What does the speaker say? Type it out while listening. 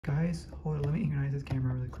Guys, hold on, let me organize this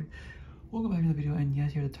camera really quick. Welcome back to the video, and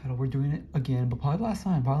yes, here's the title. We're doing it again, but probably last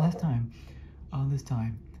time. This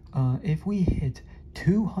time, if we hit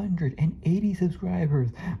 280 subscribers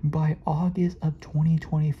by August of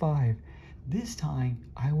 2025, this time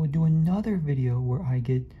I will do another video where I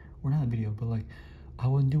get, or not a video, but like, I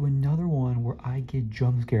will do another one where I get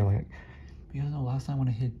jump scared. Like, you guys know last time when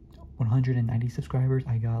I hit 190 subscribers,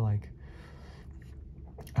 I got like,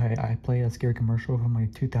 I play a scary commercial from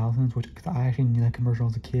like 2000s, which cause I actually knew that commercial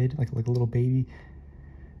as a kid, like a little baby,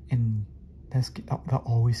 and that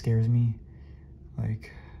always scares me.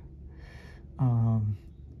 Like,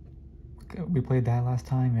 we played that last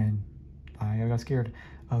time, and I got scared.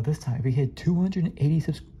 This time we hit 280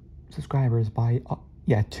 subscribers by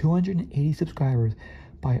 280 subscribers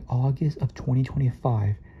by August of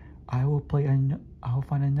 2025. I will find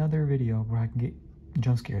another video where I can get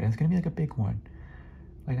jump scared. And it's gonna be like a big one.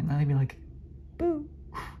 Like, not gonna be like, boo.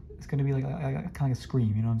 It's gonna be like kind of like a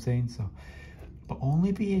scream, you know what I'm saying? So, but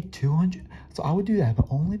only if we hit 200. So I would do that, but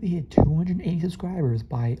only if we hit 280 subscribers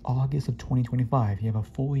by August of 2025. You have a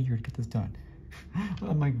full year to get this done.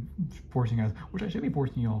 I'm like forcing guys, which I should be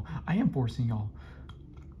forcing y'all. I am forcing y'all.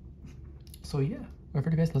 So yeah,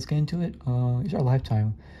 whatever, guys. Let's get into it. It's our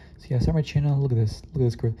lifetime. So yeah, start my channel. Look at this. Look at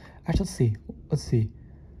this growth. Actually, let's see.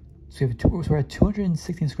 So we're at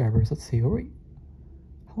 216 subscribers. Let's see. Where are we?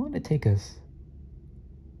 How long did it take us?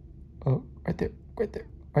 Oh, right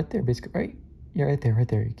there, basically, right? Yeah, right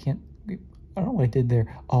there. You can't, I don't know what I did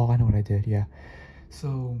there. Oh, I know what I did, yeah.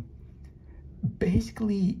 So,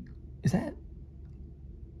 basically, is that,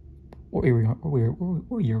 what year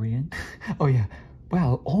are we in? Oh, yeah.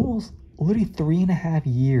 Wow, almost, literally 3.5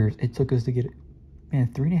 years it took us to get, man,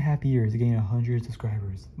 3.5 years to gain 100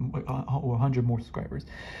 subscribers, or 100 more subscribers.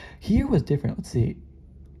 Here was different. Let's see.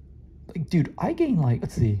 Like, dude, I gained like,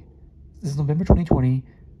 let's see, this is November 2020.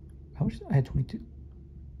 How much? I had 22.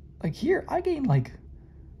 Like, here I gained like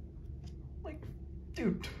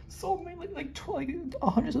dude, so many, like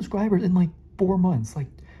 100 subscribers in like 4 months. Like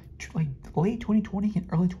late 2020 and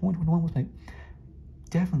early 2021 was my,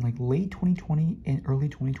 definitely like late 2020 and early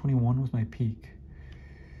 2021 was my peak.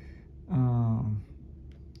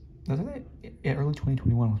 That's like, yeah, early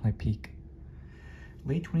 2021 was my peak.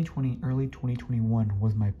 Late 2020, early 2021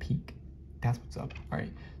 was my peak. That's what's up. All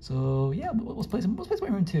right, so yeah, let's play some more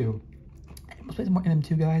MM2. Let's play some more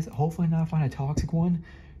MM2, guys. Hopefully not find a toxic one,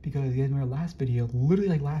 because you guys remember last video, literally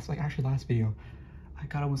like last video, I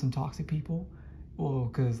got up with some toxic people. Well,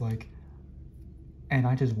 cause like, and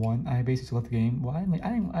I just won. I basically left the game. Well, I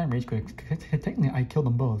didn't rage quit. Technically, I killed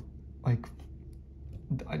them both. Like,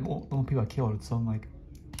 the only people I killed. So I'm like,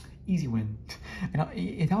 easy win. And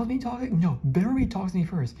if that was being toxic, no, better be toxic me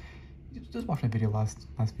first. Just watch my video last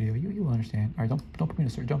video. You will understand. All right, don't put me in a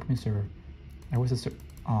server. Don't put me in a server. All right, where's the server?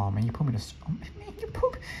 Oh man, you put me in a. Oh, man,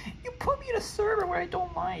 you put me in a server where I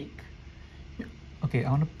don't like. Okay,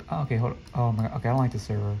 I wanna. Okay, hold on. Oh my god. Okay, I don't like the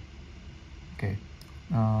server. Okay.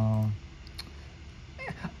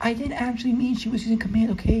 I didn't actually mean she was using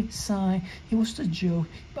commands. Okay, sigh. It was just a joke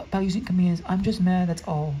about using commands. I'm just mad. That's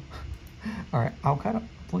all. All right, I'll kind of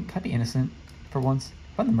be innocent for once.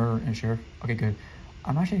 If I'm the murderer and sheriff. Okay, good.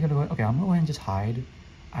 I'm actually gonna go. Okay, I'm gonna go ahead and just hide.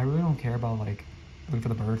 I really don't care about like looking for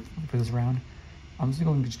the bird for this round. I'm just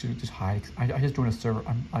going to just hide. I just joined a server.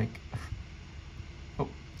 I'm like, oh,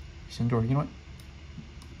 shut the door. You know what?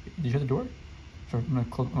 Did you shut the door? Sure. I'm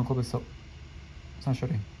gonna close this up. It's not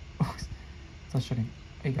shutting. It's not shutting.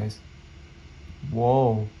 Hey guys.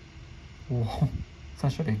 Whoa. It's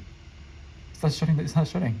not shutting. It's not shutting. It's not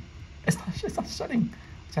shutting. It's not shutting.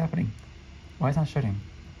 What's happening? Why is it not shutting?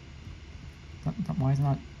 Why is it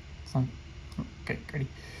not? It's not. Okay, ready.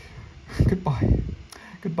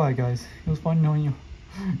 Goodbye, guys. It was fun knowing you.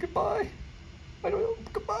 Goodbye. I don't know.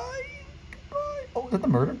 Goodbye. Oh, is that the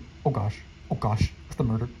murder? Oh gosh. That's the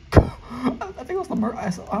murder. I think it was the murder.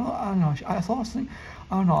 I don't know. I saw something.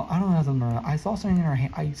 I don't know. That's the murder. I saw something in her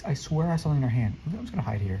hand. I swear I saw something in her hand. I'm just gonna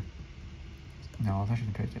hide here. No, I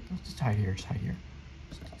shouldn't pay attention. Just hide here.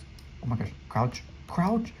 Oh my gosh.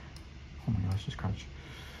 Crouch. Oh my gosh, just crouch.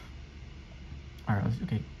 Alright,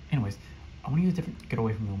 okay. Anyways, I want to use a different. Get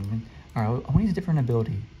away from the woman. Alright, I want to use a different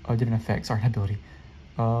ability. Different effect. Sorry, not ability.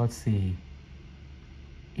 Let's see.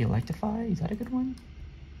 Electrify? Is that a good one?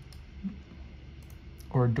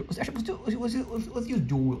 Or actually, let's use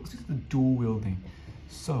dual. Let's use the dual wielding.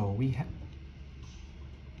 So we have.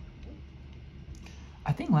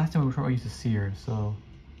 I think last time we were used to Seer. So.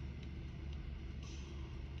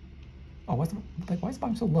 Oh, why is the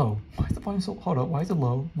volume so low? Why is the volume so? Hold up. Why is it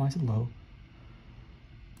low?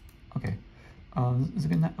 Okay. Is it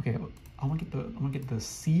good? Okay. I want to get the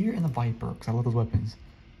Seer and the Viper because I love those weapons.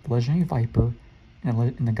 the legendary Viper,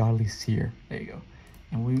 and the godly Seer. There you go.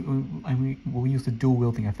 And we use the dual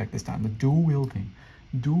wielding effect this time. The dual wielding.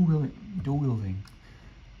 So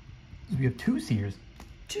we have 2 Seers,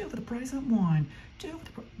 2 for the price of 1.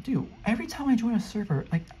 Dude, every time I join a server,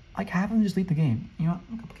 like half of them just leave the game. You know what?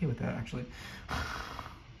 I'm okay with that actually.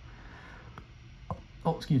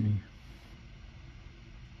 Oh, excuse me.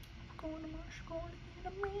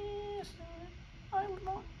 I've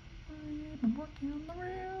been working on the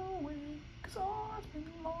railway, 'cause it's been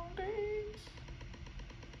long days.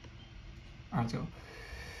 Alright, let's go.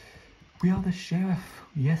 We are the sheriff.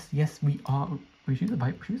 Yes, we are. We should use the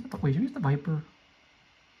Viper. Should we use the Viper?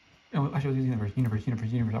 Oh, I should use the universe. I want to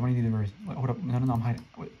use the universe. Wait, hold up. No, I'm hiding.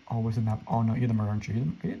 Wait, oh, where's the map? Oh no, you're the murderer, aren't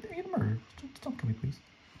you? You're the murderer. Just don't kill me, please.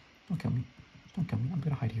 Don't kill me. Just don't kill me. I'm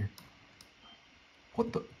gonna hide here.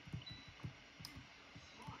 What the?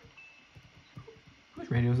 Whose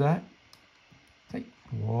radio is that? It's like,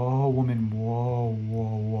 whoa, woman.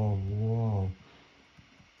 Whoa.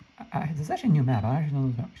 This is actually a new map. I actually know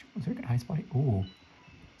this map. Was there a good high spot? Ooh.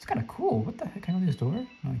 It's kind of cool. What the heck? Can I open this door?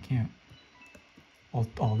 No, I can't. Oh,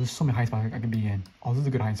 there's so many high spots I can be in. Oh, this is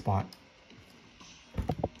a good high spot.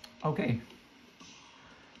 Okay.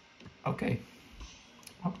 Okay.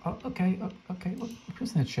 Look,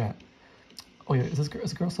 who's in the chat? Oh yeah, is this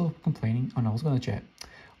girl still complaining? Oh no, let's go in the chat.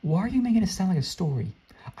 Why are you making it sound like a story?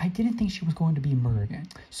 I didn't think she was going to be murdered again.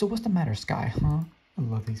 So what's the matter, Sky, huh? I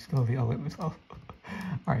love these. I love myself.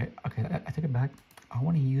 Alright, okay, I take it back. I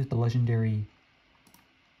want to use the legendary...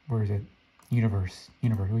 Where is it? Universe. We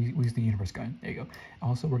use the universe gun. There you go.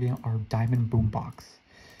 Also, we're getting our diamond boombox.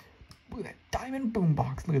 Look at that diamond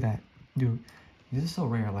boombox. Look at that. Dude, this is so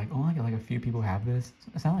rare. Like, only like a few people have this.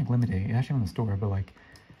 It's not like limited. It's actually on the store, but like,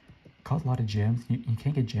 it costs a lot of gems. You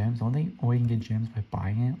can't get gems. The only way you can get gems by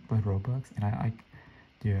buying it with Robux. And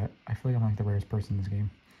dude, I feel like I'm like the rarest person in this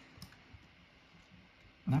game.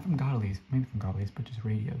 Not from Godly's. Maybe from Godly's, but just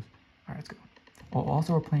radios. Alright, let's go. Oh,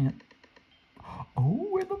 also, we're playing... Oh,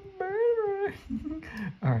 we're the murderer!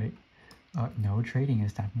 Alright. No trading.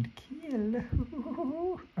 It's time to kill.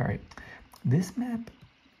 Alright. This map...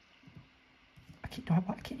 I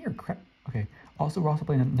can't hear crap. Okay. Also, we're also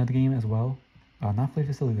playing another game as well. Not Flay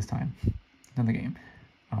Facility this time. Another game.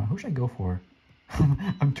 Who should I go for?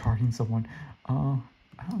 I'm charging someone. I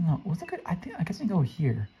don't know. What's a good... I guess I go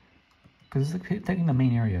here. Because it's like taking the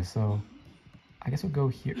main area, so... I guess we'll go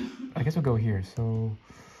here. So...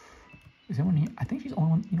 Is anyone here? I think she's the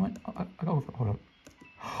only one. You know what? I'll go for... Hold up.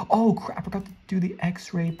 Oh, crap. I forgot to do the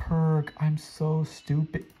X-ray perk. I'm so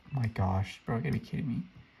stupid. My gosh. Bro, you gotta be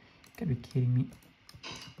kidding me.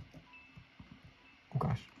 Oh,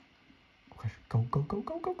 gosh. Go.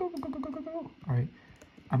 Alright.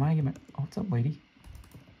 I might get my... Oh, what's up, lady?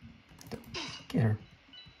 Get her.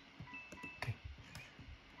 Okay.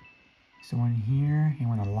 Someone here. In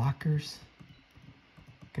one of the lockers.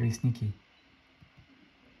 Gotta be sneaky.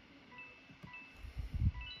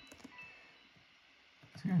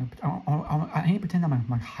 I need to pretend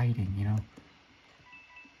I'm hiding, you know?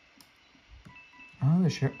 Oh,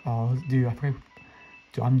 sure. Oh, dude, I forgot.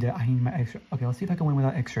 Dude, I'm dead. I need my X-ray. Okay, let's see if I can win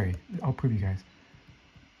without X-ray. I'll prove you guys.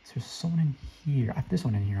 So there's someone in here. There's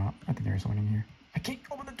someone in here. I think there's someone in here. I can't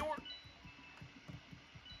open the door.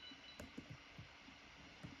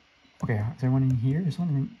 Okay, is there one in here? There's one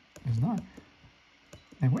in... There's not.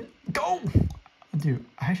 Then where... Go! Dude,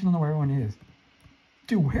 I actually don't know where everyone is.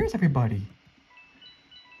 Dude, where's everybody?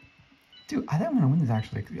 Dude, I think I'm gonna win this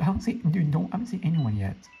actually. I haven't seen anyone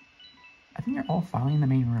yet. I think they're all finally in the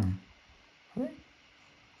main room. Are they?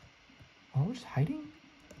 Oh, we're just hiding?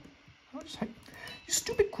 Oh, just hide. You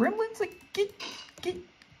stupid gremlins! Like, get,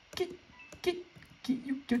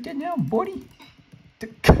 you're dead now, buddy.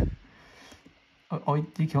 Oh,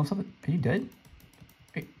 did you kill himself? Are you dead?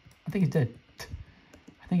 Wait, I think he's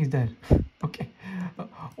dead. Okay.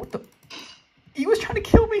 What the? He was trying to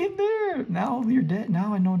kill me in there! Now you're dead.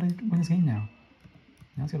 Now I know to win this game now.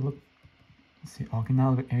 Now it's gotta look. Let's see. Oh, okay,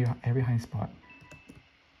 now look at every high spot.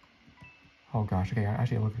 Oh gosh, okay, I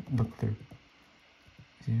actually look through.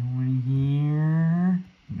 Is anyone here?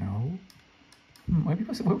 No. What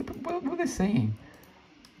are they saying?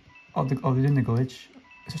 Oh, they're doing the glitch.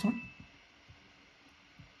 Is there someone?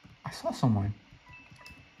 I saw someone.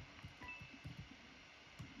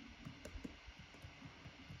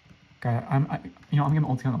 God, I'm getting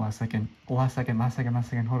ulti on the last second. Last second.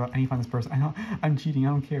 Hold on, I need to find this person. I know, I'm cheating. I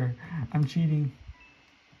don't care. I'm cheating.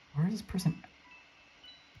 Where is this person?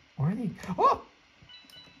 Where are they? Oh!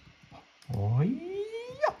 Oh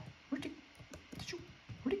yeah! Where'd he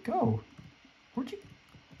go? Where'd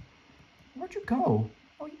you go?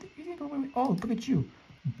 Oh, you didn't go away. Oh, look at you,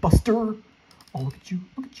 Buster. Oh, look at you.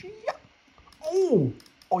 Look at you. Yeah. Oh.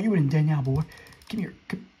 Oh, you wouldn't dead now, boy. Come here.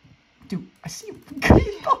 Come. Dude, I see you.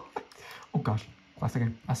 Oh, gosh. Last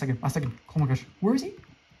second. Last second. Last second. Oh, my gosh. Where is he?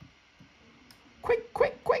 Quick,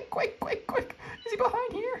 quick, quick, quick, quick, quick. Is he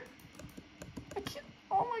behind here? I can't.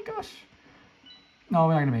 Oh, my gosh. No,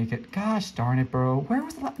 we're not going to make it. Gosh darn it, bro. Where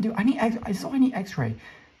was the... Dude, I need... I saw I need x-ray.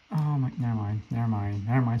 Oh, my... Never mind. Never mind.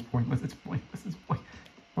 Never mind. It's pointless. It's pointless. It's pointless.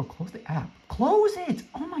 Bro, close the app. Close it!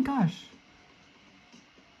 Oh, my gosh.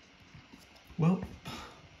 Well...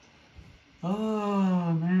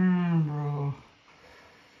 Oh, man, bro.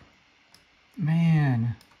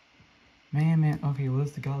 Man. Man. Okay, well,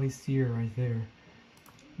 that's the Golly Seer right there.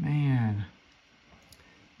 Man.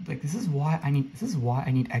 Like, this is why I need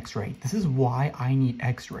x-ray. This is why I need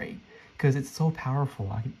x-ray. Because it's so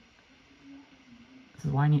powerful. This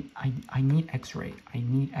is why I need x-ray. I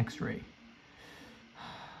need x-ray.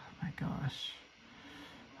 Oh my gosh.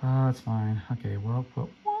 Oh, that's fine. Okay, well,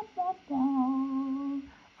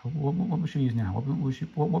 what should we use now?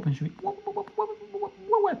 What weapon should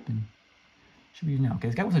we use now? Okay,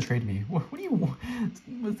 this guy wants to trade me. What do you want?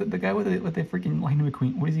 The guy with the freaking Lightning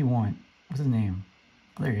McQueen. What does he want? What's his name?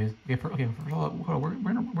 Oh, there he is. Okay, first of all, hold on.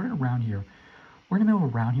 We're in around here. We're in the middle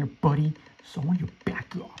of around here, buddy. So I want you to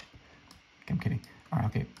back off. Okay, I'm kidding. All right,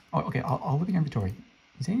 okay. Oh, okay, I'll look at your inventory.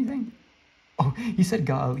 You say anything? Oh, he said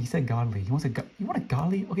godly. You want a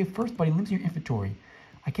godly? Okay, first, buddy, limit your inventory.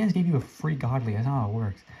 I can't just give you a free godly. That's not how it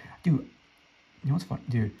works. Dude, you know what's fun?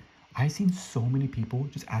 Dude, I've seen so many people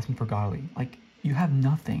just ask me for godly. Like, you have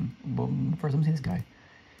nothing. But first, let me see this guy.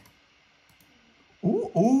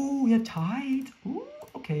 Ooh, you have tides. Ooh,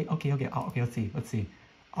 okay. Let's see.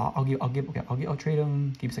 I'll trade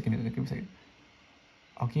him. Give me a second.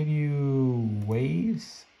 I'll give you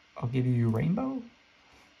waves. I'll give you rainbow.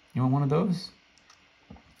 You want one of those?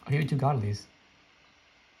 I'll give you 2 godlies.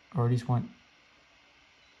 Or do you just want...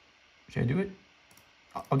 Should I do it?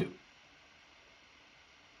 I'll do...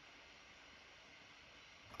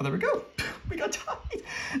 Oh, there we go. We got tides.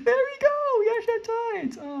 There we go. We actually have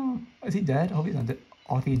tides. Oh, is he dead? I hope he's not dead.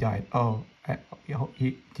 Oh, I think he died. Oh, did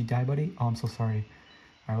you die, buddy? Oh, I'm so sorry.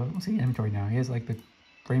 All right, let's see the inventory now. He has like the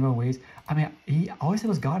rainbow waves. I mean, he always said it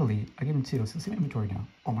was godly. I gave him 2. So let's see my inventory now.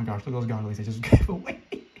 Oh my gosh, look at those godlies I just gave away.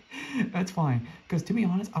 That's fine. Because to be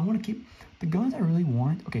honest, I want to keep the guns I really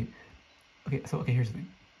want. Okay, so here's the thing.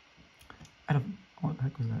 What the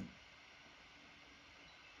heck was that?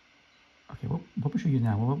 Okay, what should we use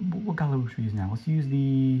now? What godly should we use now? Let's use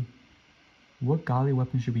the... What godly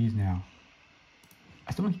weapon should we use now?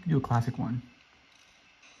 I still want to do a classic one.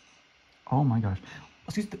 Oh my gosh.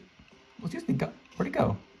 Let's use the where'd it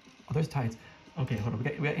go? Oh, there's tides. Okay, hold on. We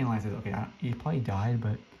got to analyze this. Okay, he probably died,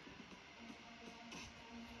 but...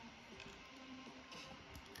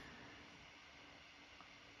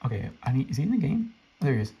 Okay, is he in the game? Oh,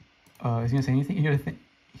 there he is. Is he gonna say anything? You gotta think...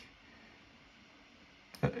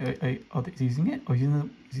 oh, is he using it? Oh, he's using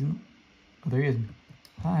the... Oh, there he is.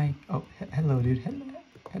 Hi. Oh, hello, dude. Hello.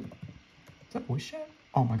 Is that voice chat?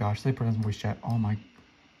 Oh my gosh, they put on voice chat. Oh my...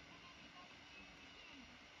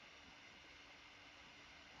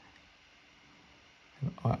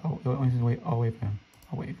 Wait. I'll wave for him.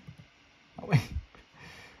 I'll wave.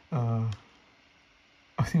 I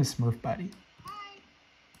was gonna Smurf buddy. Hi.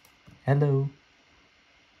 Hello.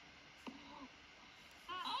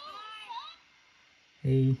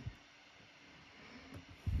 Hey.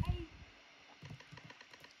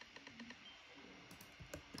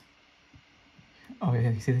 Oh yeah,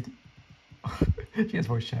 you see that? She has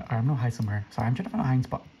voice chat. Alright, I'm gonna hide somewhere. Sorry, I'm trying to find a hiding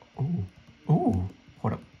spot. Ooh.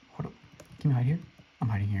 Hold up. Can you hide here? I'm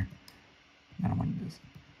hiding here. I don't want to do this.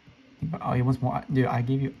 Oh, he wants more. Dude, I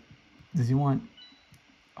gave you... Does he want...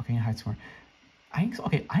 Okay, hide somewhere. I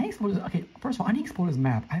explored this... Okay, first of all, I need to explore this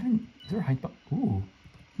map. I haven't... Is there a hide spot? Ooh.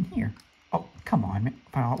 In here. Oh, come on, man.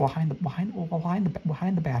 Fine, behind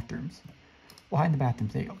the bathrooms. Behind the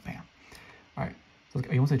bathrooms. There you go. Bam. Alright. So,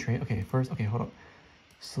 he wants to trade. Okay, first... Okay, hold up.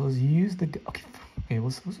 So, let's use the... Okay,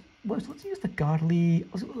 let's use the godly...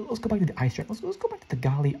 Let's go back to the ice dragon. Let's go back to the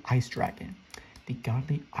godly ice dragon. The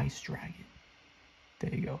godly ice dragon.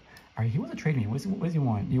 There you go. All right, he wants to trade me. What does he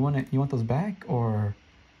want? You want those back, or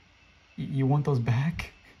you want those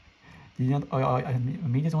back? Do you want?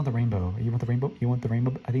 Me just want the rainbow. You want the rainbow? You want the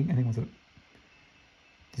rainbow? I think wants it.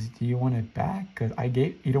 Do you want it back? Cause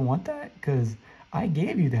you don't want that? Cause I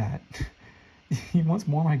gave you that. He wants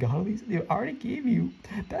more of my godlies. Dude, I already gave you.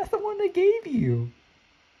 That's the one I gave you,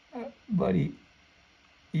 buddy.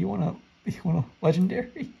 You want a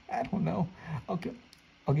legendary? I don't know. How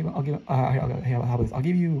about this? I'll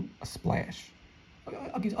give you a splash.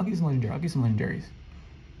 I'll give you some legendary. I'll give you some legendaries.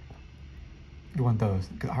 You want those?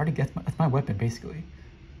 Because I already get that's my weapon basically.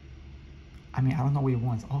 I mean, I don't know what he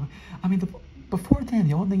wants. All I mean, before then,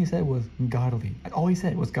 the only thing he said was godly. All he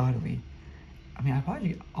said was godly. I mean,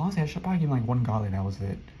 honestly, I should probably give him like one godly. That was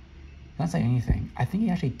it. Not saying anything. I think he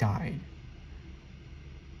actually died.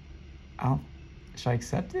 Should I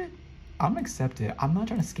accept it? I'm gonna accept it. I'm not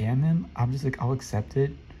trying to scam him. I'm just like, I'll accept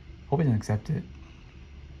it. Hope he doesn't accept it.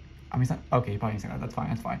 I mean, it's not, okay, probably didn't say that. That's fine.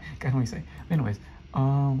 That's fine. I can only say. But anyways,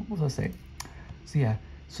 what was I say? So yeah.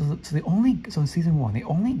 So in season 1, the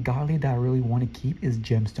only godly that I really want to keep is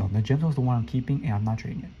Gemstone. The Gemstone is the one I'm keeping, and I'm not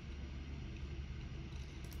trading it.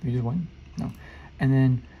 Did you just win? No. And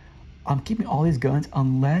then I'm keeping all these guns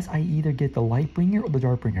unless I either get the Lightbringer or the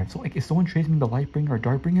Darkbringer. So like, if someone trades me the Lightbringer or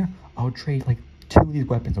Darkbringer, I'll trade like 2 of these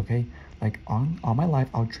weapons. Okay, like on my life,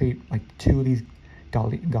 I'll trade like 2 of these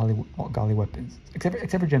godly weapons, except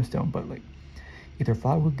for Gemstone. But like either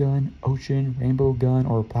Flower Gun, Ocean, Rainbow Gun,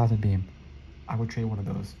 or Plasma Beam. I would trade one of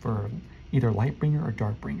those for either Lightbringer or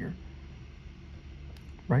Darkbringer.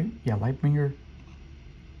 Right? Yeah, Lightbringer.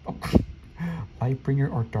 Oh. Lightbringer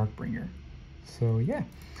or Darkbringer. So yeah,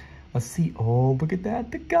 let's see. Oh, look at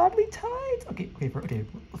that, the Godly Tides. Okay.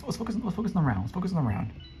 Let's focus on the round. Let's focus on the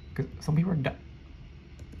round. Because some people are.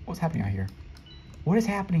 What's happening out here? What is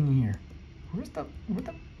happening in here? What the?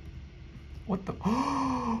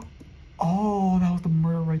 Oh, that was the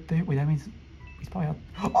murder right there. Wait, that means he's probably out.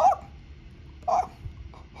 Oh!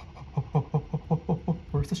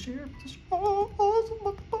 Where's the sheriff? Oh.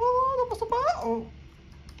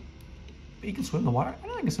 You can swim in the water? I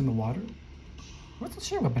know I can swim in the water. Where's the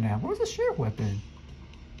sheriff weapon at? Where's the sheriff weapon?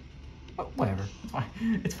 Oh, whatever.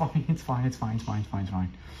 It's fine. It's fine. It's fine. It's fine. It's fine. It's fine.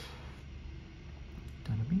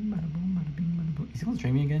 Bada bing, bada boom, bada bing, bada boom. Is he gonna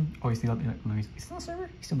stream me again? Oh, he's still on the server?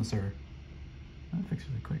 He's still on the server. Let me fix it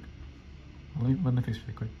really quick. Let me fix it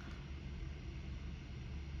really quick.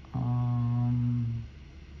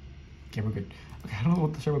 Okay, we're good. Okay, I don't know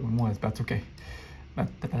what the server weapon was, but that's okay.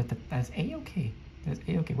 That's A-okay. That's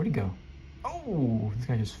A-okay. Where'd he go? Oh, this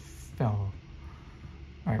guy just fell.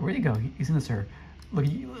 Alright, where'd he go? He's in the server.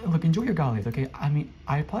 Look, enjoy your gollies, okay? I mean,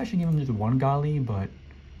 I probably should give him just one golly, but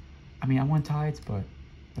I mean, I want tides, but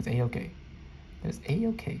that's A-okay. That's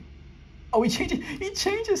A-okay. Oh, he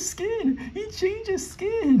changed his skin. He changed his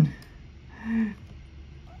skin.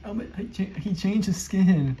 He changed his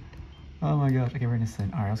skin. Oh my gosh. Okay, we're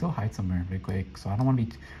innocent. All right, let's go hide somewhere really quick. So I don't want to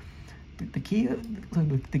be. The key of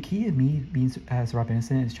me being as Rob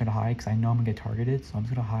Innocent is trying to hide because I know I'm gonna get targeted. So I'm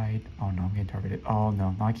just gonna hide. Oh no, I'm getting targeted. Oh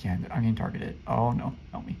no, I can't. I'm getting targeted. Oh no,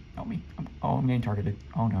 help me. I'm getting targeted.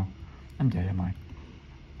 Oh no, I'm dead. Am I?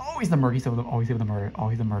 Oh, he's the murder. He's the murder. Oh,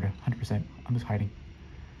 he's the murder. 100%. I'm just hiding.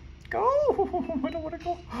 Go! I don't want to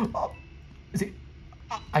go. Oh, is it?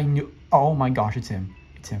 I knew. Oh my gosh, it's him.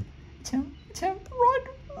 It's him.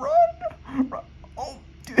 Run. Oh,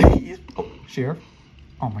 dude. Oh, Sheriff.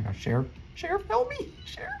 Oh my gosh, Sheriff, help me,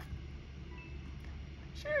 Sheriff.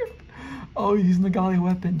 Oh, he's using the golly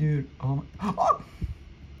weapon, dude. Oh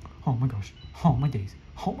my gosh. Oh my days.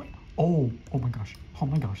 Oh my gosh.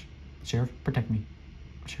 Sheriff, protect me.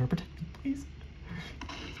 Please.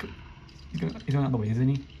 He's going out of the way, isn't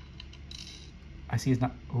he? I see he's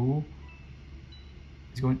not. Oh.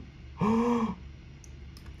 He's going. Oh.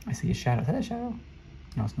 I see a shadow. Is that a shadow?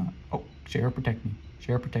 No, it's not. Oh, Sheriff, protect me.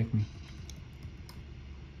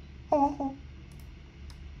 Oh.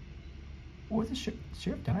 What, the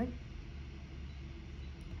sheriff died?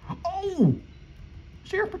 Oh!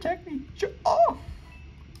 Sheriff, protect me. Oh!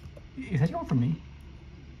 Is that going for me?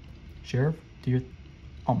 Sheriff, do you...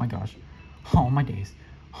 Oh my gosh. Oh my days.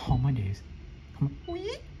 Oh my gosh.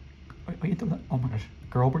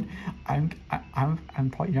 Girl, I'm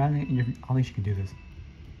probably not in your... I don't think she can do this.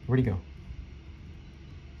 Where'd he go?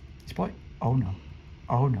 He's probably... Oh no.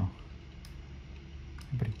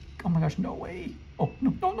 Everybody... Oh my gosh, no way. Oh,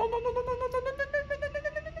 no. Oh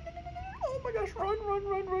my gosh, run.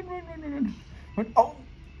 Oh,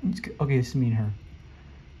 okay, this is me and her.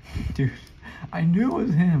 Dude, I knew it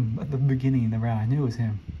was him at the beginning of the round. I knew it was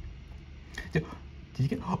him. Dude, did you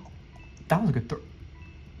get... Oh, that was a good throw.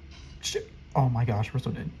 Shit. Oh my gosh, we're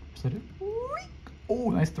so dead.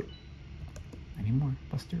 Oh, nice throw. I need more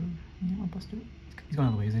Buster. He's going out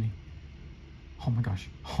of the way, isn't he? Oh my gosh.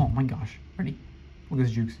 Ready? Look at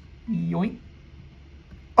this jukes. Yoink.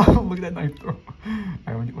 Oh, look at that knife throw.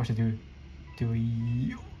 Alright, what should I do?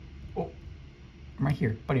 Oh. I'm right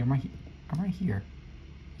here. Buddy, I'm right here.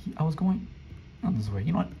 I was going not this way.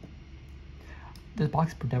 You know what? This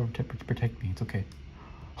box protect me. It's okay.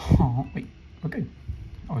 Oh, wait. We're good.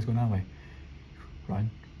 I was going that way. Run.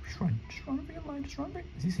 Just run. Just run. Just run.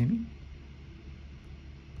 Does he see me?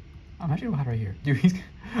 I'm actually gonna hide right here. Dude, he's...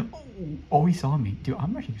 Oh, he saw me. Dude,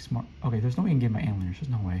 I'm actually smart. Okay, there's no way I can get my antlers. There's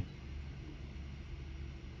no way.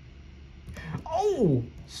 Oh!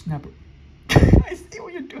 Snapper. I see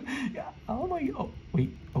what you're doing. Yeah, oh my... Oh,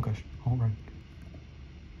 wait. Oh, gosh. I'll run.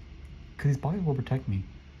 Because his body will protect me.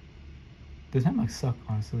 This time might suck,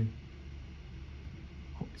 honestly.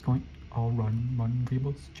 Oh, he's going... I'll run,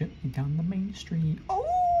 dribbles gently down the main street. Oh!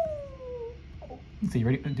 Let's see,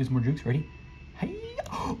 ready? Do some more jukes. Ready? Hey!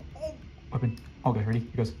 Oh! Weapon. Oh, gosh, ready?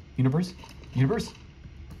 Here goes. Universe.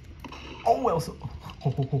 Oh, Elsa.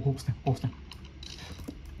 Oh, snap. Oh, snap.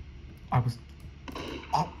 I was...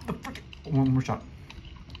 Oh, the frick. One more shot.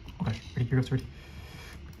 Oh, gosh. Ready? Here goes. Ready?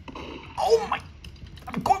 Oh, my...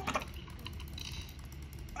 I'm going for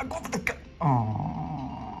the gun.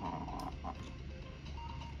 Oh.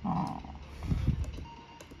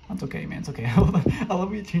 That's okay, man. It's okay. I love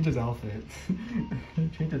when he change his outfit.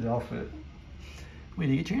 Change his outfit. Wait,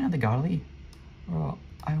 did you get trained at the Godly? Wait,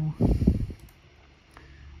 I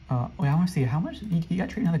want to see how much he got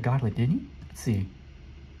trained at the Godly, didn't he? Let's see.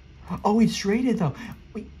 Oh, he traded though.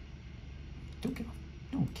 Wait, don't get off.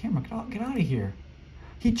 No, camera, get out of here.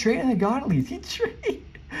 He traded the Godlies. He traded.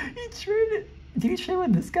 Did he trade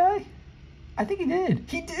with this guy? I think he did.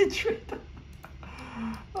 He did trade them.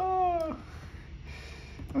 Oh,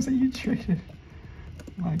 I was like, you traded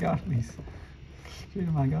my Godlies.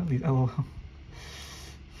 Traded my Godlies. LOL.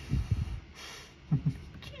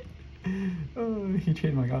 Oh, he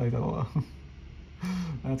traded my Godlies. LOL.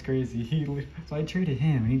 That's crazy. So I traded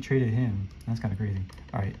him, and he traded him. That's kind of crazy.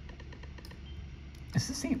 All right. It's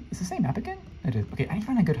the same map again? It is. Okay, I need to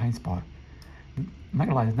find a good hiding spot. I'm not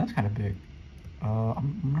gonna lie, that's kind of big.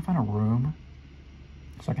 I'm gonna find a room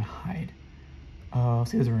so I can hide.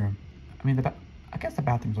 Let's see this room. I mean, I guess the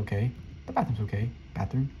bathroom's okay. The bathroom's okay.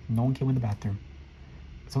 Bathroom. No one came in the bathroom.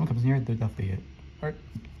 If someone comes in here, they're definitely it. All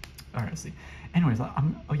right, let's see. Anyways,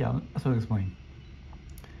 oh yeah, that's what I was explaining.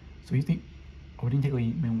 So you think, oh, we didn't take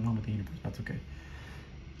away one with the universe. That's okay.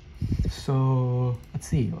 So let's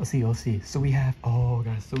see. So we have, oh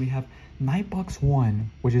guys, so we have Nightbox 1,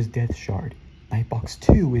 which is Death Shard. Nightbox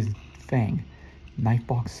 2 is Fang.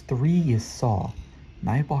 Nightbox 3 is Saw.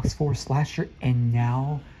 Nightbox 4 Slasher, and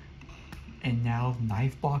now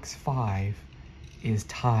Knifebox 5 is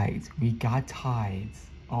Tides. We got Tides.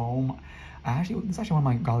 Oh my! This is actually one of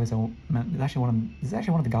my godlies. This is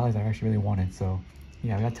actually one of the godlies I actually really wanted. So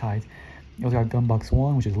yeah, we got Tides. We also got Gunbox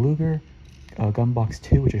 1, which is Luger. Gunbox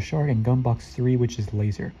 2, which is Shard, and Gunbox 3, which is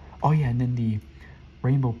Laser. Oh yeah, and then the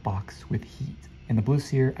Rainbow Box with Heat. And the Blue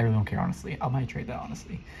Seer, I really don't care, honestly. I might trade that,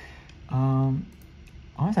 honestly.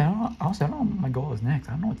 Honestly, I don't know what my goal is next.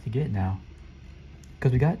 I don't know what to get now.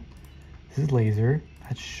 Because we got, this is Laser,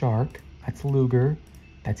 that's Shark, that's Luger,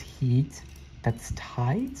 that's Heat, that's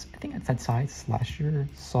Tides. I think that's Tides, Slasher,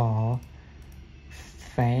 Saw,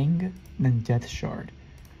 Fang, and then Death Shard.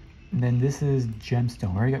 And then this is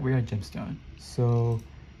Gemstone. We got Gemstone. So,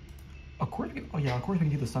 of course we can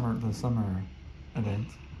do the summer event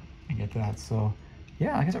and get that. So,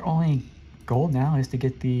 yeah, I guess our only goal now is to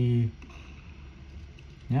get the.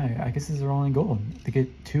 Yeah, I guess this is our only goal, to get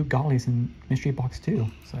 2 Godlies in Mystery Box 2.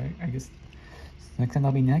 So I guess next time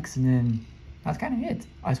that'll be next, and then that's kind of it.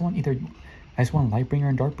 I just want Lightbringer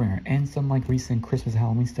and Darkbringer, and some like recent Christmas and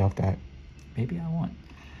Halloween stuff that maybe I want.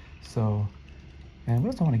 So. And what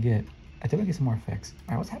else do I want to get? I do want to get some more effects.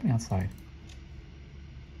 Alright, what's happening outside?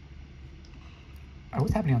 Alright,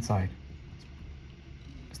 what's happening outside?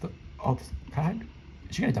 Is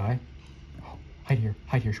she gonna die? Oh, hide here.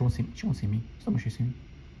 She won't see me. Someone should see me.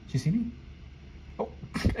 She see me? Oh,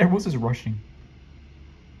 everyone's just rushing.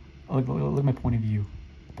 Oh, look at my point of view.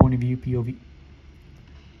 POV.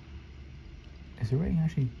 Is it rating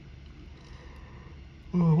actually?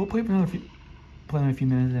 Oh, we'll play for another few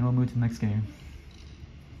minutes, and we'll move to the next game.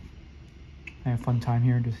 I have a fun time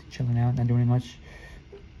here, just chilling out, not doing much.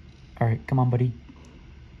 Alright, come on, buddy.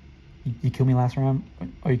 You killed me last round?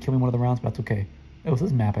 Or you killed me one of the rounds, but that's okay. It was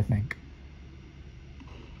this map, I think.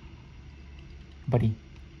 Buddy.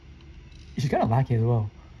 She's kind of laggy as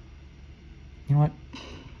well. You know what?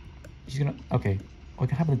 She's gonna... Okay. Oh, I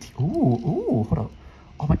can have the... Ooh, hold up.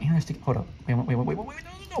 Oh, my antlers stick... Hold up. Wait,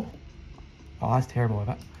 no. Oh, that's terrible.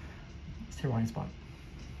 That's terrible hiding spot.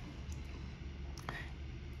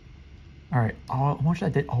 Alright, you know what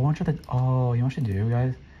I should do,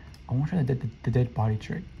 guys? I want to try the dead body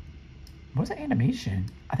trick. What's that animation?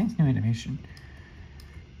 I think it's new animation.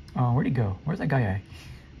 Where'd he go? Where's that guy at?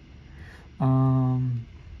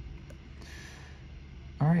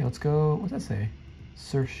 Alright, let's go. What's that say?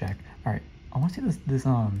 Surf Shack. Alright, I want to see this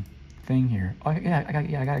thing here. Oh yeah, I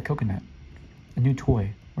got a coconut. A new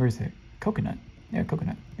toy. Where is it? Coconut. Yeah,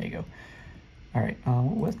 coconut. There you go. All right.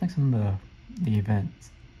 What's next on the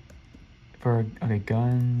events? For okay,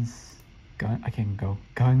 guns. I can't go.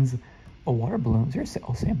 Guns. Oh, water balloons. There's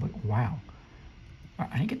sand balloon. Wow.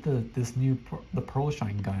 I need to get this new the pearl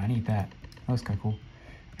shine gun. I need that. That was kind of cool.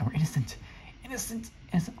 And we're innocent.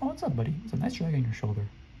 Oh, what's up, buddy? It's a nice drag on your shoulder.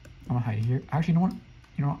 I'm gonna hide here. Actually, you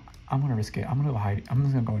know what? I'm gonna risk it. I'm gonna go hide. I'm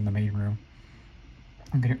just gonna go in the main room.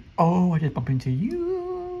 I'm gonna. Oh, I just bumped into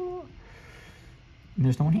you. And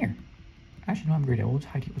there's no one here. Actually, no, I'm great. Let's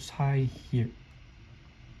hide here. Let's hide here.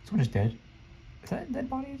 Someone just dead. Is that a dead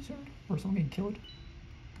body, sir? Or someone getting killed?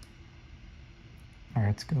 All right,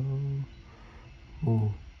 let's go.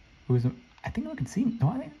 Ooh, who's? I think no one can see me. No,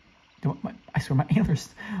 I think. I swear, my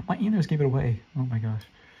antlers gave it away. Oh my gosh.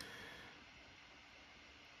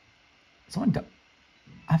 Someone.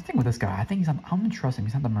 I'm thinking with this guy. I think he's. I'm gonna trust him.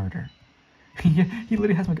 He's not the murderer. he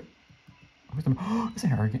literally has my. Who's the? Oh, is it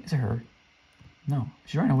her again? Is it her? No,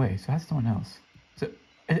 she's running away. So that's someone else. So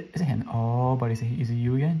is it him? Oh, buddy, is it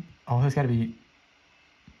you again? Oh, that's gotta be.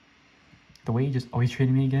 The way he just. Oh, he's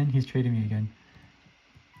trading me again. He's trading me again.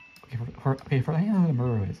 Okay, for I know who the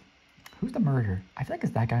murderer is. Who's the murderer? I feel like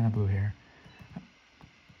it's that guy in the blue hair.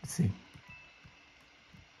 Let's see.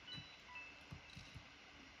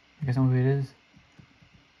 You guys know who it is?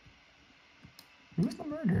 Who's the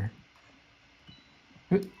murderer?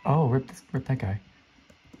 Oh, rip that guy.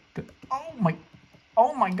 Oh my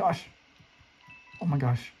gosh. Oh my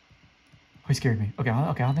gosh. Oh, he scared me. Okay,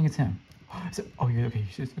 I don't think it's him. Oh, yeah, okay,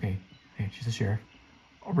 okay, she's a sheriff.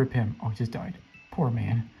 Oh, rip him. Oh, he just died. Poor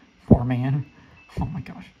man. Poor man. Oh my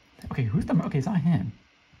gosh. Okay, okay, it's not him.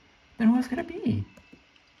 Then who else could it be?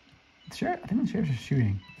 The sheriff? I think the sheriff's just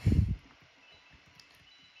shooting.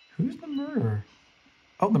 Who's the murderer?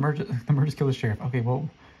 Oh, the murder just killed the sheriff. Okay, well,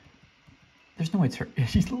 there's no way it's her.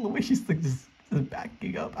 She's the way she's like just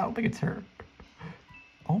backing up. I don't think it's her.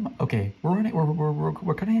 Oh my. Okay, we're running.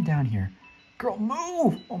 We're cutting it down here. Girl,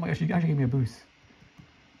 move! Oh my gosh, you actually gave me a boost.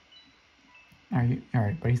 All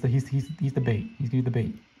right, but he's the bait. He's gonna be the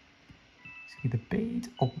bait. See the bait.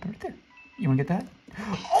 Oh, right there. You want to get that?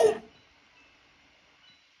 Oh!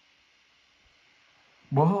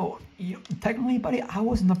 Whoa. Technically, buddy, I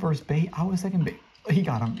wasn't the first bait. I was second bait. He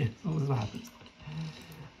got him. Yeah, this is what happens.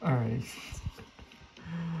 Alright.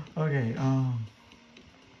 Okay,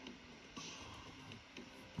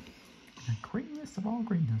 the greatness of all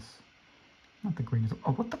greatness. Not the greatness of...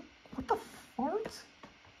 Oh, what the fart?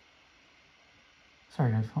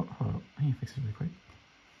 Sorry, guys. Hold up. I need to fix this really quick.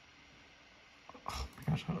 Oh my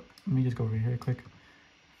gosh, hold up. Let me just go over here quick.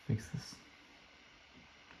 Fix this.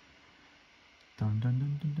 Dun dun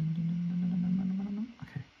dun dun dun dun dun dun dun dun dun dun.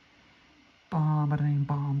 Okay.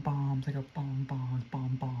 Bombs. I got bombs.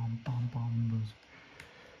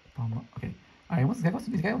 Okay. Alright, this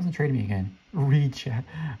guy wants to trade me again. Read chat.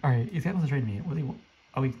 Alright, this guy wants to trade me. What do you want?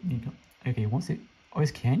 Oh, he need to... Okay, wants it. Oh,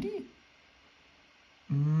 it's candy?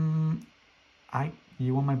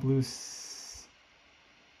 You want my blues?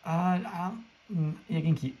 You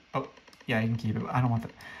can keep. Oh, yeah, I can keep it. I don't want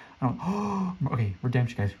that. I don't. Oh, okay.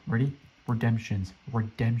 Redemption, guys. Ready? Redemptions.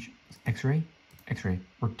 X-ray.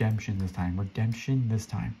 Redemption this time. Redemption.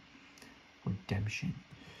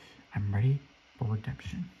 I'm ready for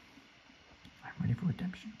redemption.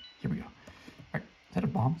 Here we go. All right. Is that a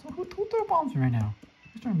bomb? So who threw bombs right now?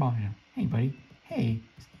 Who's throwing bombs right now? Hey, buddy. Hey,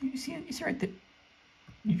 you see right there?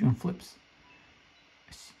 You're doing flips.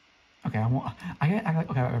 Okay, I got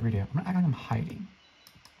okay every day. I'm gonna act like I'm hiding,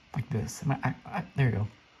 like this. There you go.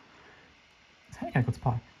 It's kind of a good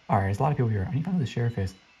spot. All right, there's a lot of people here. I need to find who the sheriff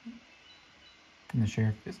is. And the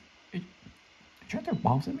sheriff is. You trying to throw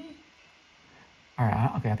bombs at me? All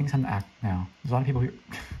right. Okay, I think it's time to act now. There's a lot of people here.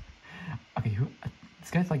 Okay, this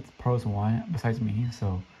guy's like pros one besides me,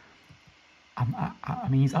 so. I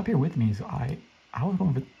mean, he's up here with me, so I was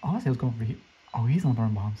going for. Honestly, I was going for. Oh, he's the one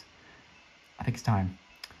throwing bombs. I think it's time.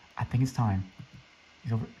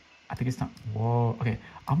 He's over. I think it's time. Whoa. Okay.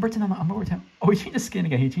 I'm over 10. Oh, he changed the skin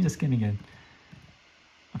again.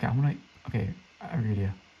 Okay, okay, I have an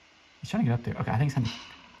idea. He's trying to get up there. Okay, I think it's time.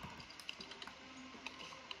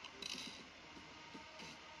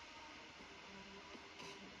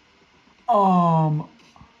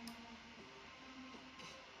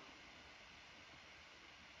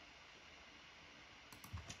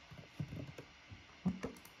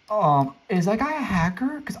 Is that guy a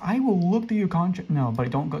hacker? Because I will look through your contract. No, buddy,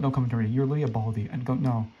 don't come to me. You're literally a baldy. And go,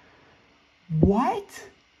 no. What?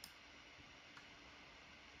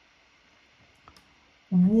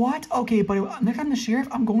 Okay, buddy, next time the sheriff,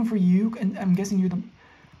 I'm going for you, and I'm guessing you're the...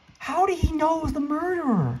 How did he know it was the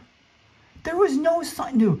murderer? There was no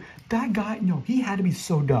sign, dude. That guy, no, he had to be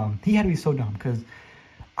so dumb. He had to be so dumb, because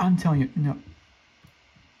I'm telling you, no.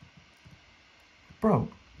 Bro.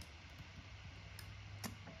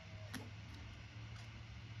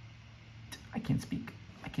 I can't speak.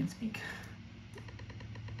 I can't speak.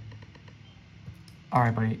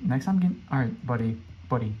 Alright, buddy. Next time getting... Alright, buddy.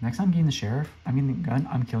 Buddy, next time getting the sheriff, I'm getting the gun,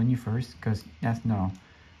 I'm killing you first, because that's no.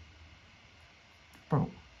 Bro,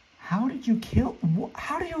 how did you kill...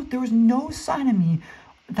 How did you... There was no sign of me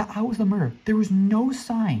that I was the murderer. There was no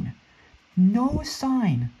sign. No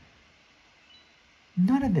sign.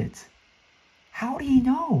 None of it. How did he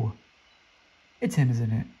know? It's him, isn't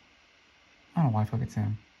it? I don't know why I feel like it's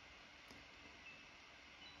him.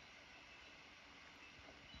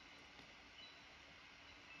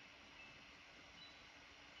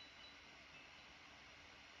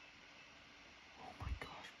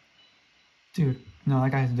 Dude, no,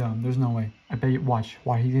 that guy's dumb. There's no way. I bet you, watch,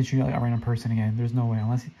 why he didn't shoot a random person again. There's no way,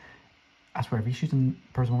 unless, I swear, if he shoots a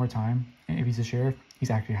person one more time, and if he's a sheriff, he's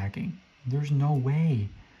actually hacking. There's no way.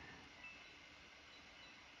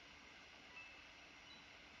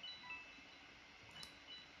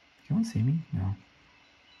 You want to see me? No.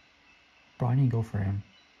 Bro, I need to go for him.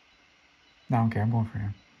 No, I don't care, I'm going for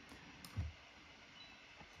him.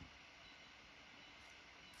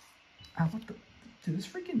 Ah, what the? Dude, this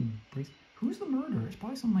freaking breaks. Who's the murderer? It's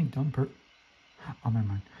probably some like dumb Oh, never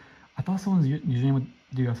mind. I thought someone's username would.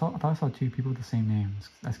 Dude, I thought I saw two people with the same names.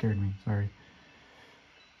 That scared me. Sorry.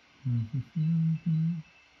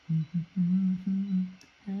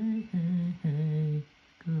 Hey, hey, hey.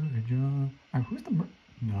 Good job. Alright, who's the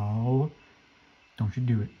No. Don't you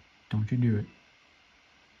do it. Don't you do it.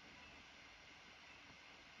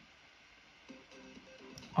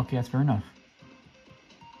 Okay, that's fair enough.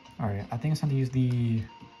 Alright, I think it's time to use the...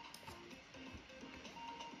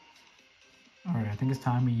 Alright, I think it's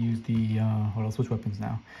time we use the, hold on, switch weapons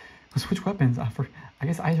now. We'll switch weapons. I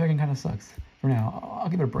guess Ice Dragon kind of sucks. For now, I'll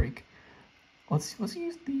give it a break. Let's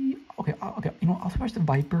use the... Okay, okay, you know what? I'll switch to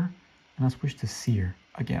Viper, and I'll switch to Seer.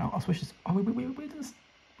 Again, I'll switch this... Oh, wait, we done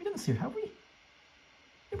the Seer, have we?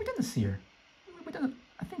 Yeah, we done the Seer. We done the...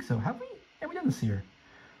 I think so, have we? Yeah, we done the Seer.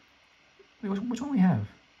 Wait, which one we have?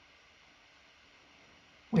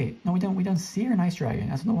 Wait, no, we done Seer and Ice Dragon.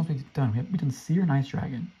 That's the ones we've done. We done Seer and Ice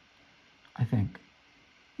Dragon, I think.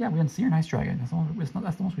 Yeah, we done Seer and Ice Dragon. That's the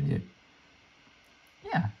ones we did.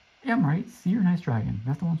 Yeah, I'm right. Seer and Ice Dragon.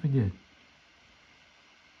 That's the ones we did.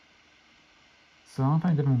 So I'll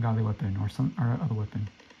find a different godly weapon or other weapon.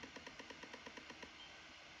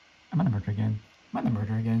 Am I the murderer again? Am I the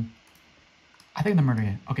murderer again? I think I'm the murderer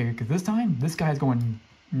again. Okay, because this time this guy's going.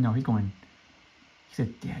 No, he's going. He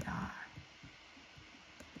said dead eye.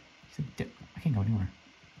 I can't go anywhere.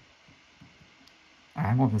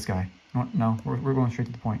 Alright, I'm going for this guy. No, we're going straight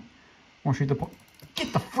to the point. We're going straight to the point.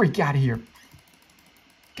 Get the freak out of here!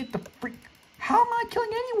 Get the freak... How am I killing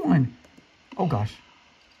anyone? Oh gosh.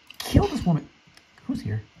 Kill this woman. Who's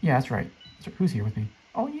here? Yeah, that's right. Who's here with me?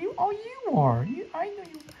 Oh, you are. I know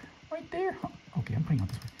you. Right there. Huh? Okay, I'm putting out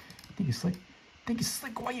this way. Think you're slick. Think you're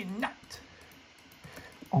slick. Why you not?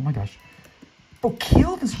 Oh my gosh. Bro,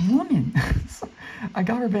 kill this woman! I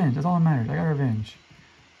got revenge. That's all that matters. I got revenge.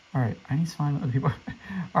 Alright, I need to find other people.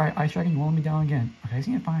 Alright, Ice Dragon, you won't let me down again. Okay, I just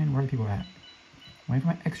need to find where the people are at. I'm waiting for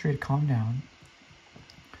my X-ray to calm down.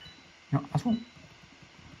 You know,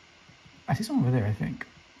 I see someone over there, I think.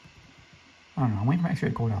 I don't know. I'm waiting for my X-ray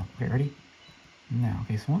to go off. Okay, ready? Now,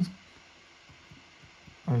 okay,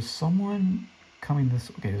 there's someone coming this...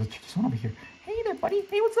 Okay, there's someone over here. Hey there, buddy.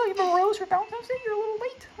 Hey, what's up? You have a rose for Valentine's Day? You're a little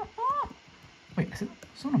late. Wait, I said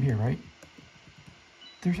someone over here, right?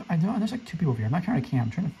 I know there's like two people over here. I'm not trying to camp.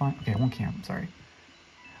 I'm trying to find... Okay, I won't camp. Sorry.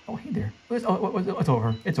 Oh, hey there. It's over. It's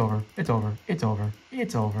over. It's over. It's over.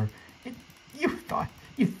 It's over. You thought.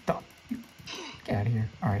 Get out of here.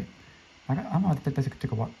 All right. I don't know. That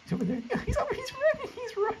took a while. He's over there. Yeah, he's over. He's running.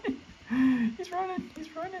 He's running. He's running. He's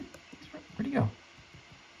running. Where'd he go?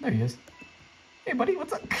 There he is. Hey, buddy.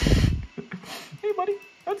 What's up? Hey, buddy.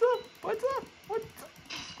 What's up? What's up? What's up?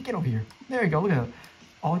 Get over here. There you go. Look at that.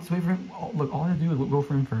 All it's wait for him. Look, all I have to do is go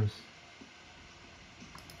for him first.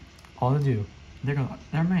 All I have to do. There go.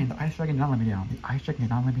 Never mind. The Ice Dragon did not let me down. The Ice Dragon did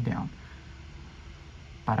not let me down.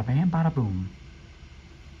 Bada bam, bada boom.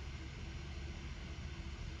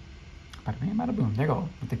 Bada bam, bada boom. There you go.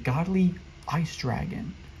 With the godly Ice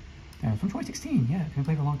Dragon. Yeah, from 2016. Yeah, it's been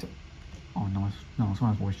playing for a long time. Oh no,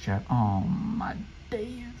 someone has voice chat. Oh my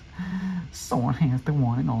days. Someone has the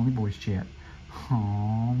one and only voice chat.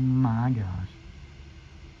 Oh my gosh.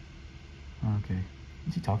 Okay.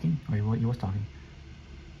 Is he talking? Wait, he was talking.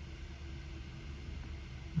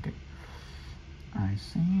 Okay. I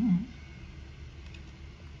see.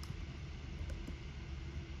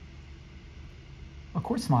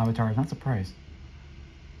 course my avatar. I'm not surprised.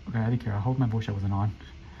 Okay, I didn't care. I hope my voice chat wasn't on.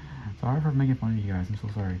 Sorry for making fun of you guys. I'm so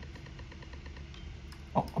sorry.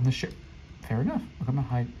 Oh, on the ship. Fair enough. Look at my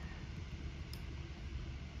height.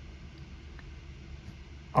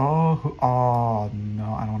 Oh, oh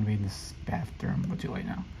no, I don't want to be in this bathroom, but too late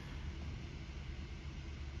now.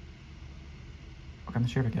 Okay, I'm the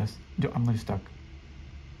sheriff, I guess. Dude, I'm really stuck.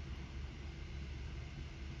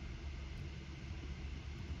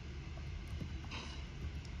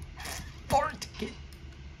 Fart!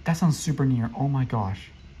 That sounds super near. Oh my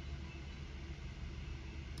gosh.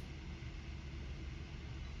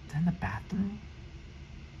 Is that in the bathroom?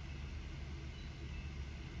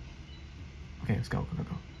 Okay, let's go, go.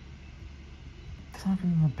 That's not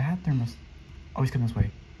even in the bathroom. Oh, he's coming this way.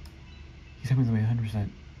 He's coming this way 100%.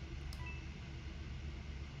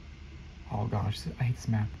 Oh gosh, I hate this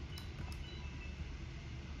map.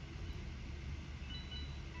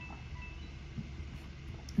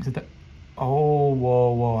 Is it that? Oh,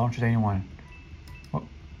 whoa, I don't trust anyone. What?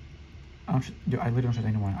 Dude, I literally don't trust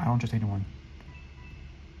anyone. I don't trust anyone.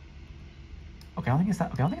 Okay, I don't think it's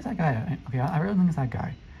that. Okay, I don't think it's that guy. Okay, I really think it's that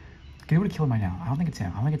guy. Okay, they would have killed him by now. I don't think it's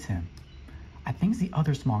him. I don't think it's him. I think it's the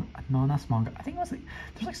other small. No, not small guy. I think it was like.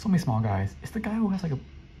 There's like so many small guys. It's the guy who has like a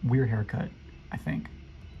weird haircut. I think.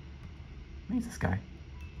 Maybe it's this guy.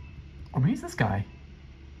 Or maybe it's this guy.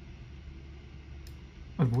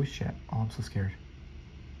 With voice chat. Oh, I'm so scared.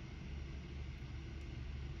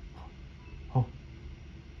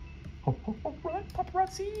 Oh, run,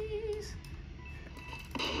 paparazzis!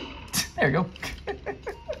 There you go.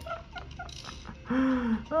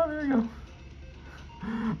 Oh, there you go.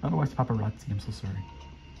 I don't know why it's paparazzi. I'm so sorry.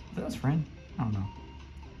 Is that his friend? I don't know.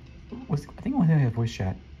 I think only had voice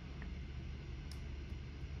chat.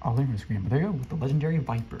 I'll leave from the screen. But there you go with the legendary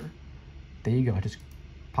Viper. There you go. I just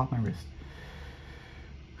popped my wrist.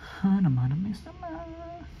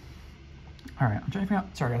 Alright, I'm trying to figure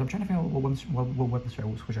out. Sorry, guys. I'm trying to figure out what weapons should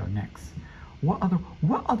I switch out next. What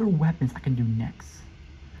other weapons I can do next?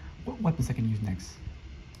 What weapons I can use next?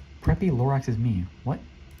 Preppy Lorax is me. What?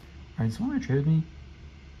 Alright, someone want to trade with me?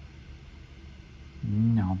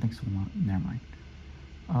 No, I don't think so. Never mind.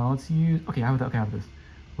 Let's use. Okay, I have this.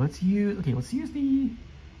 Let's use the.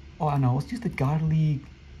 Oh, I know. Let's use the Godly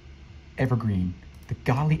Evergreen. The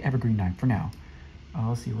Godly Evergreen knife for now.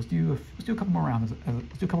 Let's see. Let's do a couple more rounds.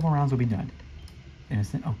 Let's do a couple more rounds. We'll be done.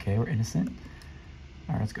 Innocent. Okay, we're innocent.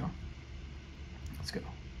 All right, let's go. Let's go.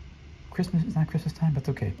 Christmas is not Christmas time. That's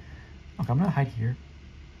okay. Okay, I'm gonna hide here.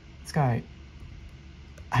 This guy.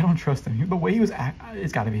 I don't trust him. The way he was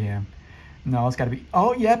it's got to be him. No, it's got to be.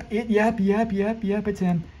 Oh, yep. Yep. It's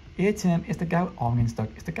him. It's him. It's the guy. Oh, I'm getting stuck.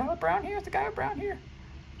 It's the guy with brown hair. It's the guy with brown hair.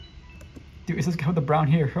 Dude, it's this guy with the brown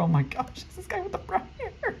hair. Oh my gosh, it's this guy with the brown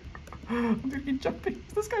hair. I'm gonna keep jumping.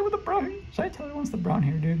 It's this guy with the brown hair. Should I tell everyone it's the brown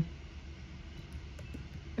hair, dude?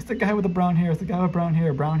 It's the guy with the brown hair. It's the guy with brown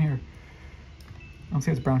hair. Brown hair. I don't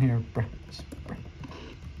say it's brown hair.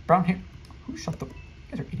 Brown hair. Who shut the? You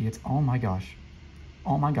guys are idiots. Oh my gosh.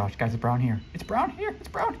 Oh my gosh, guys, it's brown hair. It's brown hair. It's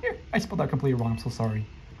brown hair. I spelled that completely wrong. I'm so sorry.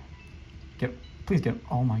 Please get.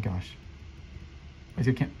 Oh my gosh.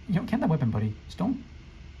 You can't that weapon, buddy. Just don't.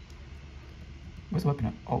 Where's the weapon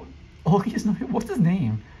at? Oh, he has no. What's his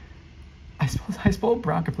name? I spelled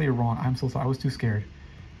brown completely wrong. I'm so sorry. I was too scared.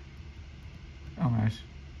 Oh my gosh.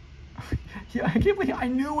 Yeah, I can't believe I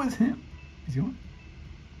knew it was him. Is he on?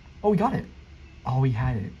 Oh, he got it. Oh, he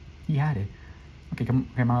had it. He had it. Okay, come.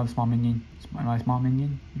 Okay, my other small minion. My small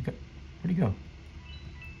minion. Where'd he go?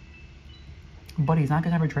 Buddy, he's not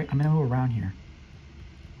gonna have a trade. I'm gonna go around here.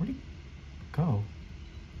 Where'd he go?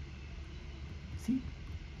 See?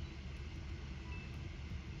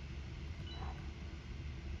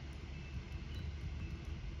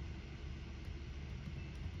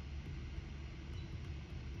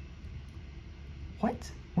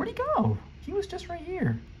 What? Where'd he go? He was just right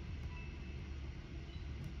here.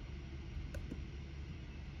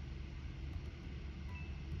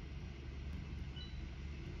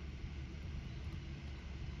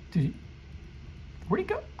 Dude, where'd he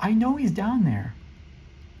go? I know he's down there.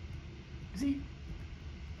 Is he?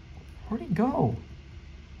 Where'd he go?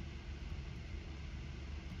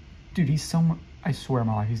 Dude, he's somewhere. I swear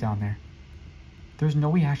my life, he's down there. There's no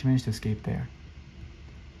way he actually managed to escape there.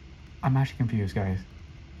 I'm actually confused, guys.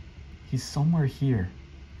 He's somewhere here.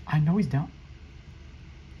 I know he's down.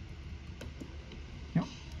 No,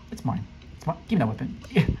 it's mine. It's mine. Give me that weapon.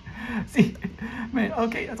 Yeah. See, man.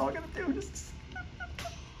 Okay, that's all I gotta do.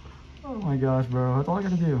 Oh my gosh, bro. That's all I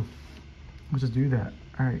gotta do. Let's just do that.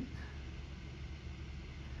 All right.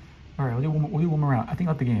 All right. We'll do one more round. I think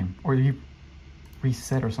out the game, or he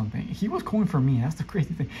reset or something. He was going for me. That's the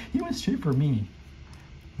crazy thing. He went straight for me.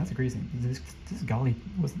 That's crazy. This golly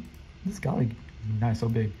wasn't. This golly knife so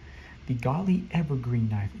big. The golly evergreen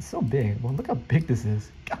knife. It's so big. Well, look how big this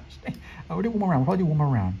is. Gosh dang. We'll do one more round. We'll probably do one more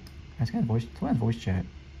round. Someone has voice chat.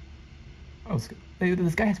 Oh,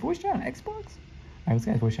 this guy has voice chat on Xbox? Alright, this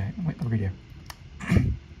guy has voice chat. Wait, over here.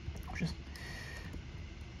 I'm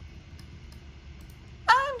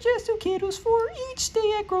just a kid who's 4. Each day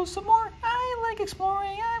I grow some more. I like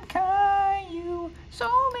exploring. I'm Caillou. So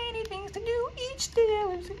many things to do. Each day I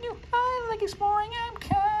learn something new. I like exploring. I'm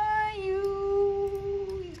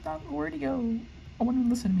Caillou. He's not. Where'd he go? I want him to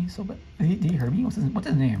listen to me. So, but did he hear me? What's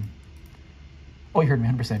his name? Oh, he heard me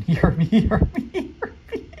 100%. He heard me. He heard me. He heard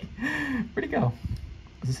me. Where'd he go?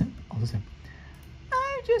 Is this him? Oh, this is him.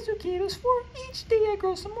 I'm just a kid who's 4. Each day I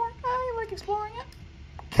grow some more. I like exploring.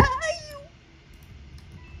 Caillou.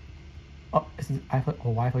 Oh,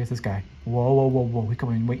 why is this guy? Whoa, whoa, whoa, whoa! He's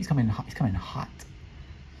coming. Wait, he's coming hot. He's coming hot.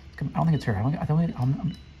 I don't think it's her.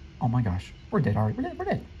 Oh my gosh, we're dead. All right, we're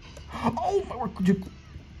dead. Oh my word, dude,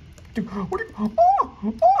 what?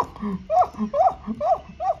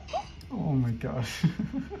 Oh my gosh.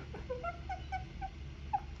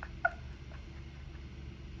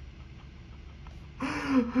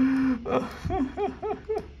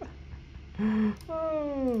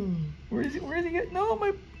 Oh, where is he? Where is he? No,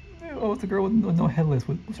 my. Oh, it's a girl with no headless.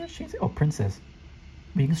 What's her name? Oh, Princess.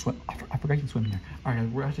 But you can swim. I forgot you can swim here. All right,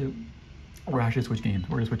 we're actually switch games.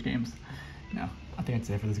 We're gonna switch games. No, I think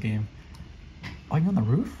that's it for this game. Oh, you on the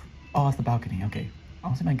roof? Oh, it's the balcony. Okay. I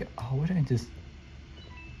was like, oh, what did I just?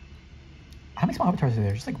 How many small avatars are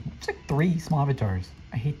there? Just like 3 small avatars.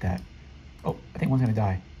 I hate that. Oh, I think one's gonna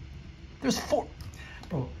die. There's 4.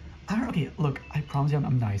 Bro, I don't. Okay, look. I promise you,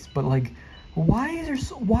 I'm nice, but like. Why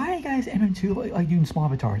guys MM2 like doing small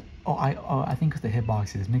avatars? Oh, I think because the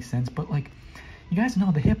hitboxes makes sense, but like, you guys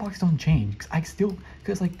know the hitbox don't change.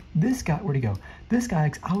 Cause like this guy, where'd he go? This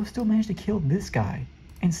guy, I will still manage to kill this guy,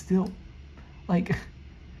 and still, like,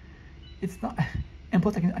 it's not. And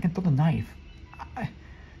plus, I can throw the knife.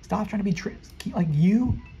 Stop trying to be like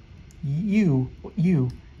you.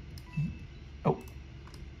 Oh,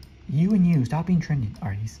 you and you. Stop being trendy. All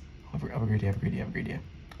right, have a great day. Have a great day.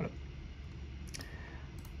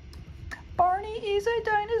 Barney is a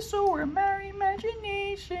dinosaur, my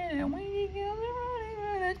imagination, and when he goes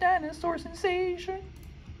running with a dinosaur sensation.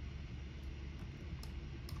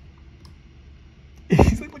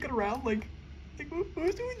 He's like looking around like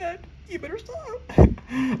who's doing that? You better stop.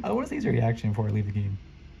 I want to see his reaction before I leave the game.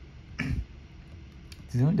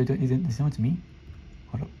 Does he know it's me?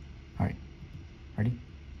 Hold up. Alright. Ready?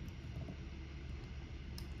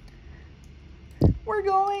 We're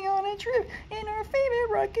going on a trip in our favorite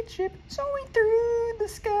rocket ship, soaring through the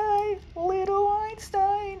sky. Little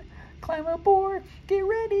Einstein, climb aboard, get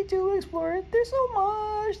ready to explore. There's so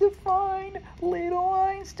much to find. Little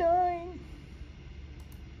Einstein.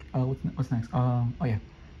 What's next? Oh yeah.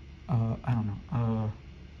 I don't know.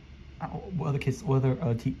 What other kids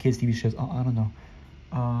TV shows? I don't know.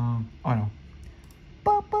 I don't know.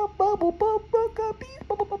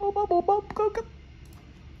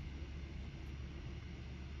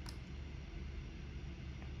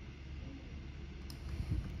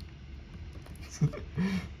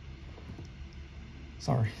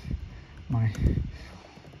 Sorry, my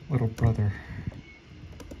little brother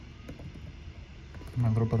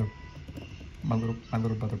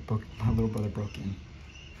broke in.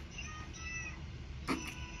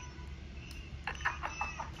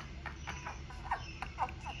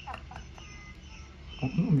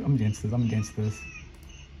 I'm against this.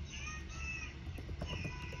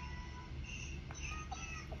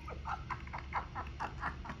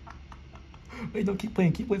 Wait, no, keep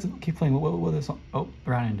playing. What is song? Oh,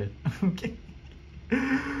 round ended. Okay.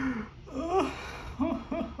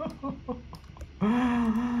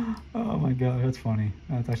 Oh my god, that's funny.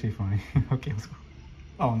 That's actually funny. Okay, let's go.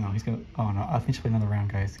 Oh no, he's gonna. Oh no, I think he's play another round,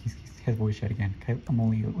 guys. He has voice chat again. Okay, I'm gonna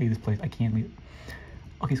leave this place. I can't leave.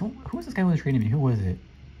 Okay, so who was this guy who was trading me? Who was it?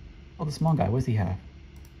 Oh, the small guy. What does he have?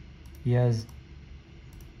 He has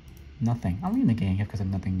nothing. I'm leaving the game because of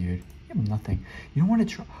nothing, dude. You have nothing. You don't want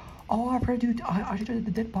to try. Oh, I should try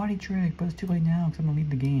the dead body trick, but it's too late now because I'm gonna leave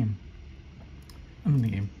the game. I'm in the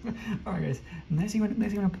game. All right, guys. Next game we're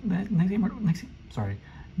gonna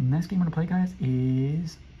play, guys,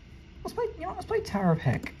 is let's play Tower of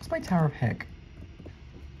Heck. Let's play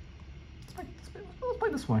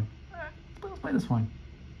this one. Let's play this one.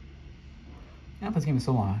 Yeah, this game is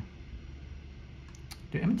so long.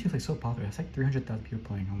 Dude, M2 is like so popular. It's like 300,000 people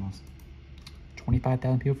playing almost.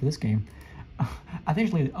 25,000 people for this game. I think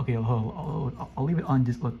actually, okay, I'll leave it on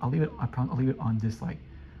this. Look, I'll leave it on dislike.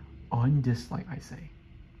 On dislike, I say.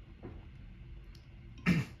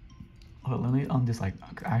 literally undislike.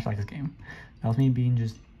 I actually like this game. That was me being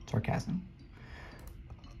just sarcasm.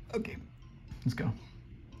 Okay, let's go.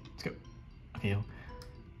 Let's go. Okay, yo.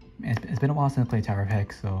 Man, it's been a while since I played Tower of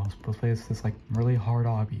Hex, so let's play this like really hard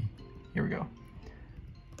obby. Here we go.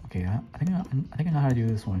 Okay, I think I know how to do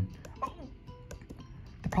this one. Oh.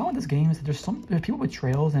 The problem with this game is that there's people with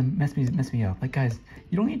trails and mess me up. Like guys,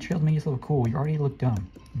 you don't need trails to make yourself cool. You already look dumb.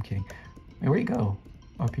 I'm kidding. Wait, where'd you go?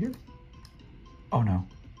 Up here? Oh no.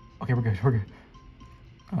 Okay, we're good. We're good.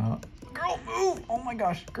 Girl, move! Oh my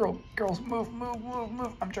gosh, girls, move!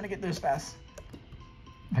 I'm trying to get this fast.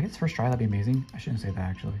 If I get this first try, that'd be amazing. I shouldn't say that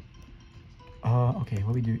actually. Okay,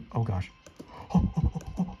 what do we do? Oh gosh.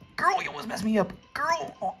 Oh. Girl, you almost messed me up.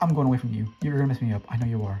 Girl, oh, I'm going away from you. You're gonna mess me up. I know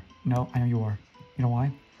you are. No, I know you are. You know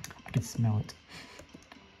why? I can smell it.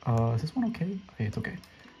 Is this one okay? Okay, it's okay.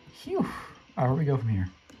 Phew. All right, where do we go from here?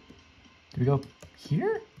 Do we go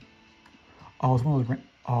here? Oh, it's one of those.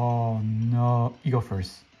 Oh no, you go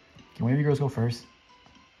first. Can one of you girls go first?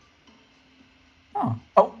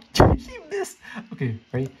 Oh, she missed. Okay,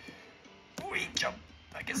 ready? Wee, jump.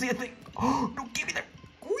 I can see a thing. Oh, no, give me that.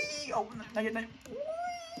 Wee. Oh, not yet. Wee.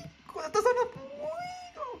 That's not enough. Wee.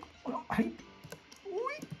 Oh,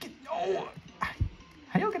 oh,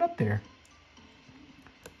 how y'all get up there?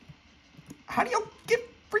 How do y'all get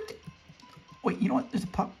freaking? Wait, you know what? There's a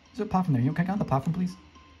platform there. Can I get on the platform, please?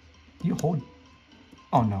 You hold.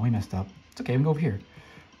 Oh no, we messed up. It's okay. We can go over here.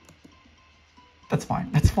 That's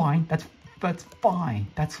fine. That's fine. That's fine.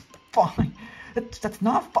 That's fine. That's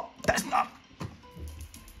not fun. That's not.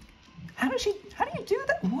 How do you do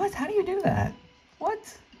that? What? How do you do that?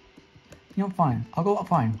 What? You know, fine. I'll go up.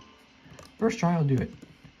 Fine. First try, I'll do it.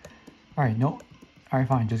 All right. No. All right.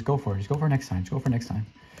 Fine. Just go for it. Just go for it next time. Just go for it next time.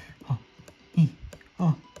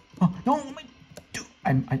 No.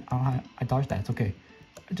 I dodged that. It's okay.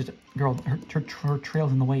 Just girl. Her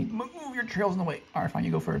trail's in the way. Move. Your trail's in the way. All right. Fine.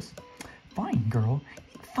 You go first. Fine, girl.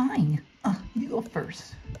 Fine. You go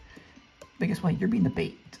first. But guess what? You're being the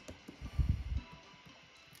bait.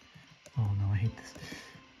 Oh no, I hate this.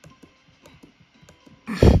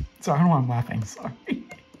 Sorry, I don't know why I'm laughing. Sorry.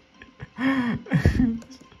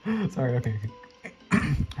 Sorry, okay.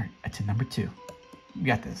 Alright, that's it, number 2. We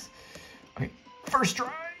got this. Okay, first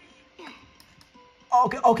try.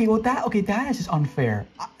 Okay, well that is just unfair.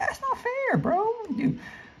 That's not fair, bro. Dude,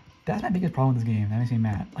 that's my biggest problem with this game. That makes me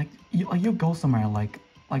mad. Like you go somewhere like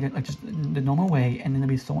just the normal way, and then there'll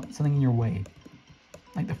be something in your way.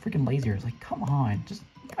 Like the freaking lasers. Like, come on, just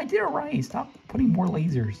I did it right. Stop putting more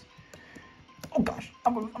lasers. Oh gosh,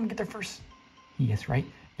 I'm gonna get there first. Yes, right?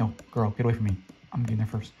 No, girl, get away from me. I'm getting there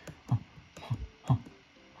first.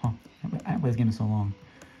 I haven't played this game in so long.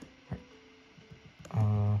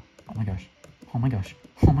 Oh my gosh. Oh my gosh.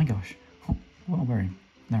 Oh my gosh. Oh, well, very.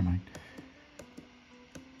 Never mind.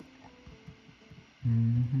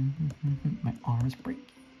 My arm is breaking.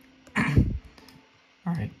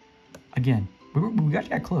 All right. Again, we actually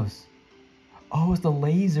got close. Oh, it's the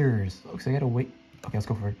lasers. Okay, so I gotta wait. Okay, let's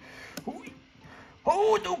go for it.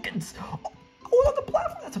 Oh, Dawkins. Oh, on the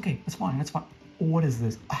platform. That's okay. That's fine. That's fine. What is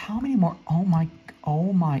this? How many more? Oh my.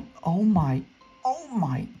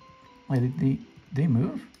 Wait, they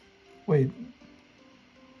move? Wait.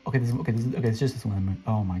 Okay, it's just this one.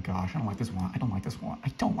 Oh my gosh, I don't like this one. I don't like this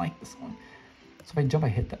one. So if I jump, I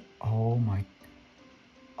hit that. Oh my.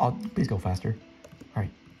 Oh, please go faster. All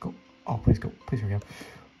right, go. Oh, please go. Please hurry up.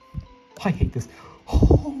 I hate this.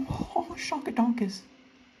 Oh, Shonkadonkus.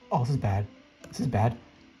 Oh, this is bad.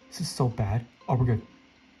 This is so bad. Oh, we're good.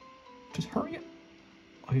 Just hurry up.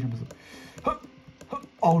 Oh, you jumped.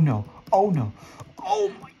 Oh no. Oh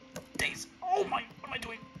my days. Oh my. What am I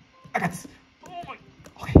doing? I got this. Oh my.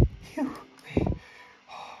 Okay. Phew. Okay. All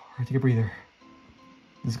right, take a breather.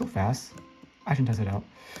 Let's go fast. I shouldn't test it out.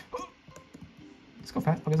 Let's go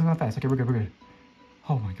fast. Okay, let's go fast. Okay, we're good.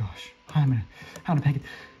 Oh my gosh. I'm in a panic.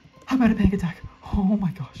 I'm at a panic attack. Oh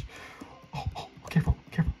my gosh. Oh, careful.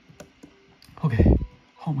 Okay.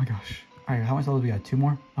 Oh my gosh. All right, how much levels we got? 2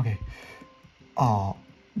 more? Okay. Oh,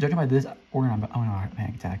 judging by this, I'm gonna have a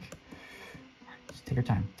panic attack. All right, just take your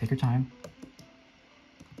time.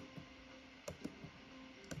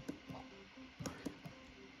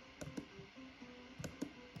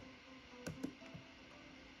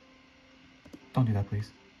 Don't do that,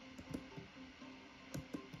 please.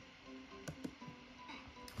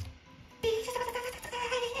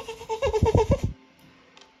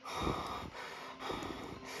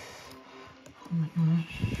 Oh my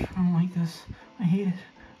gosh, I don't like this. I hate it.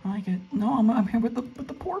 I like it. No, I'm here with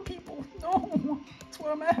the poor people. No, that's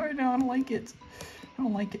what I'm at right now. I don't like it.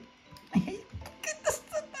 I hate this.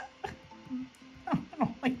 I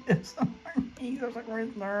don't like this. He's like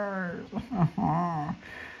right there.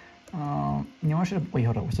 You know, I should have. Wait,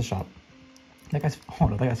 hold on. Where's the shop? That guy's.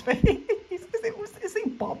 Hold on. That guy's face. Is he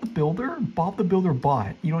Bob the Builder? Bob the Builder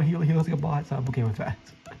bot. You know, he looks like a bot, so I'm okay with that.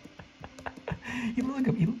 He looks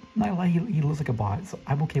like a. Not lie. He looks like a bot, so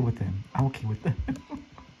I'm okay with him. I'm okay with him.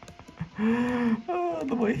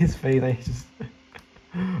 The way his face, I just.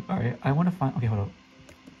 All right, I want to find. Okay, hold on.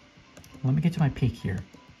 Let me get to my peak here,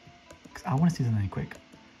 cause I want to see something quick.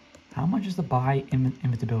 How much is the buy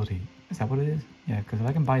invincibility? Is that what it is? Yeah, because if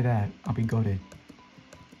I can buy that, I'll be goated.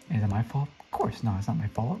 Is it my fault? Of course not. It's not my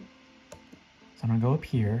fault. So I'm gonna go up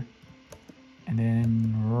here, and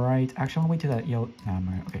then right. Actually, I'm gonna wait till that yellow. No, I'm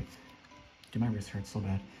right. Okay. Dude, my wrist hurts so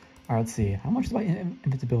bad. All right, let's see. How much is my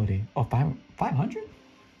invincibility? Oh, 500?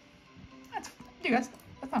 That's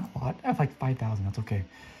not a lot. I have like 5,000. That's okay.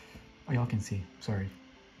 Oh, y'all can see. Sorry.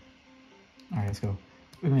 All right, let's go.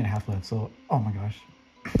 We only have half left. So, oh my gosh.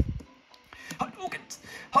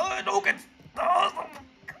 Hadouken!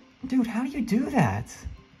 Dude, how do you do that?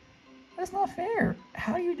 That's not fair.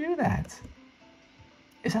 How do you do that?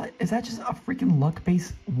 Is that just a freaking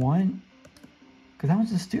luck-based one? Because that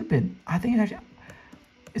one's just stupid. I think it actually,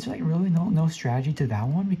 it's like really no strategy to that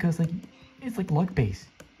one, because like it's like luck-based.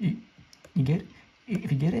 You get,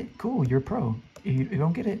 if you get it, cool, you're a pro. If you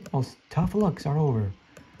don't get it, well, tough luck, start over.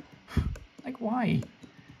 Like, why?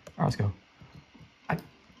 Alright, let's go.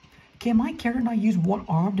 Can my character not use one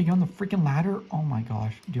arm to get on the freaking ladder? Oh my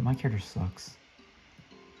gosh. Dude, my character sucks.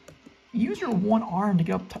 Use your one arm to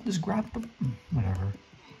get up top. Just grab the... Whatever.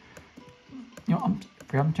 You know, I'm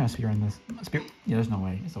trying to speedrun this. Yeah, there's no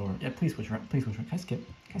way. It's over. Yeah, please switch around. Please switch around. Can I skip?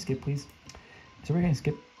 Can I skip, please? Is everybody gonna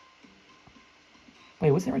skip? Wait,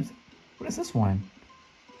 what's there? What is this one?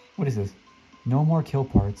 What is this? No more kill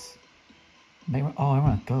parts. Oh, I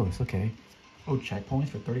want a ghost. Okay. Oh, checkpoints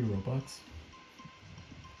for 30 Robux.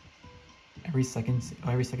 Every second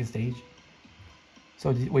stage.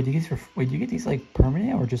 So wait, do you get these like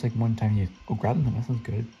permanent, or just like one time you grab them? That sounds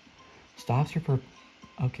good. Stops here for,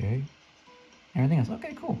 okay. Everything else,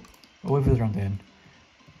 okay, cool. We'll wait for this round to end.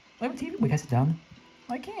 Wait, TV. Wait, can I sit down?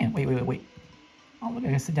 I can't. Wait. Oh, look, I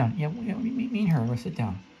gotta sit down. Yeah, me and her, we're gonna sit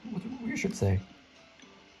down. What your shirt say?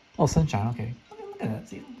 Oh, sunshine. Okay. Look at that.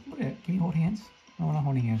 See, look at it. Can you hold hands? No, we're not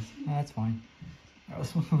holding hands. No, that's fine.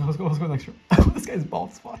 Let's go next room. This guy's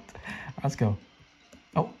bald spot. Alright, let's go.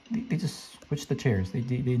 Oh, they just switched the chairs. They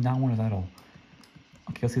did not want us at all.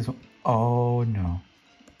 Okay, let's see this one. Oh no.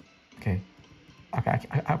 Okay.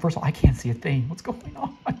 First of all, I can't see a thing. What's going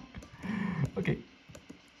on? Okay.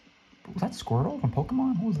 Was that Squirtle from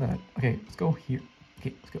Pokemon? What was that? Okay, let's go here.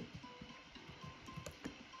 Okay, let's go.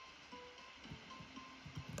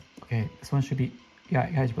 Okay, this one should be. Yeah,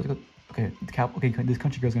 guys, let's go. Okay, okay, this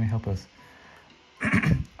country girl's gonna help us.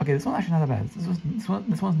 Okay, this one's actually not that bad.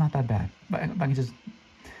 This one's not that bad. But I can just,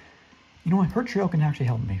 you know what? Her trail can actually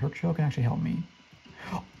help me.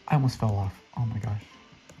 I almost fell off. Oh my gosh.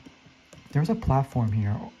 There's a platform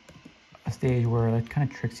here, a stage where it kind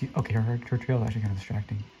of tricks you. Okay, her trail is actually kind of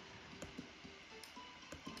distracting.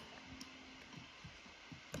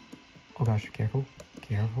 Oh gosh, careful.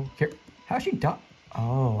 How's she die?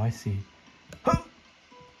 Oh, I see. Huh!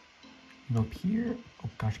 You go up here. Oh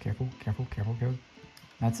gosh, careful.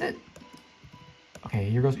 That's it.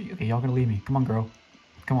 Okay, here goes. Okay, y'all gonna leave me. Come on, girl.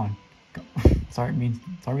 Come on. Go. Sorry, being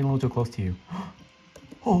a little too close to you.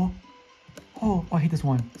 Oh, I hate this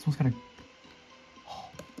one. This one's kind of.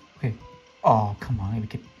 Okay. Oh, come on.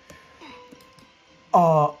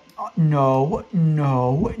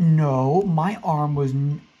 No. My arm was.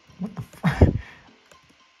 What the fuck?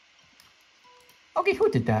 Okay,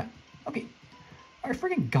 who did that? Okay. Our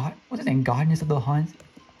freaking god. What's his name? Godness of the Hunt.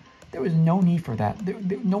 There was no need for that.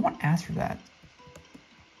 No one asked for that.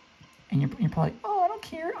 And you're probably, oh, I don't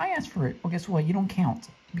care. I asked for it. Well, guess what? You don't count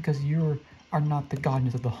because you are not the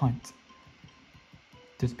godness of the hunt.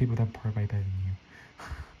 There's people that are way better than you.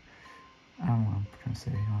 I don't know what I'm trying to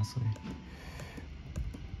say, honestly.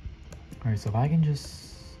 Alright, so if I can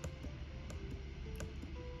just...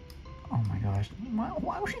 Oh my gosh.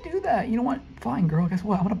 Why would she do that? You know what? Fine, girl. Guess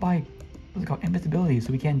what? I'm gonna buy, what's it called? Invincibility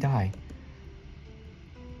so we can't die.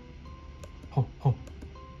 Oh.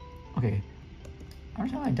 Okay. I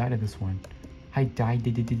don't know how I died at this one. I died.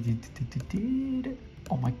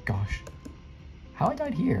 Oh my gosh. How I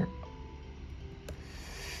died here?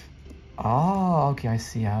 Oh, okay, I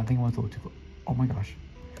see. I think I went a little too close. Oh my gosh.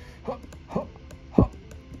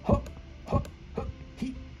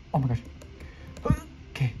 Oh my gosh.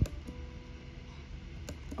 Okay.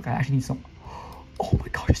 Okay, I actually need some. Oh my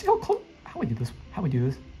gosh, see how close? How we do this?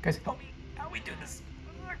 Guys, help me. How we do this?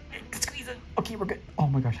 Squeeze it. Okay, we're good. Oh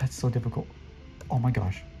my gosh, that's so difficult. Oh my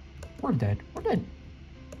gosh. We're dead. We're dead.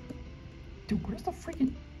 Dude, where's the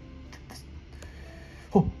freaking...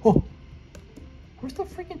 Oh! Where's the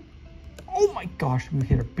freaking... Oh my gosh,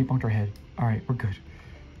 we bumped our head. Alright, we're good.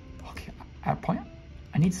 Okay,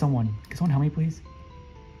 I need someone. Can someone help me, please?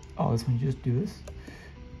 Oh, this one, you just do this?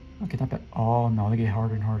 Okay, not bad. Oh no, they get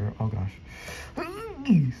harder and harder. Oh gosh.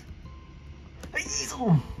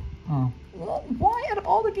 Oh, why out of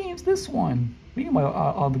all the games this one? What do you mean by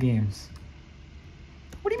all the games?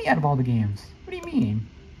 What do you mean out of all the games? What do you mean?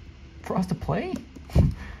 For us to play?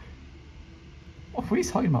 Oh, what are you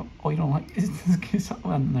talking about? Oh, you don't like...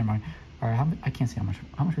 Well, never mind. Alright, I can't see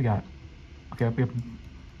how much we got. Okay, we have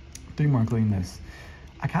 3 more including this.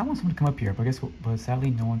 I kind of want someone to come up here, but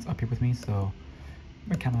sadly no one's up here with me, so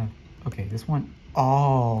we're kind of... Okay, this one...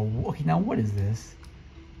 Oh, okay, now what is this?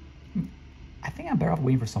 I think I'm better off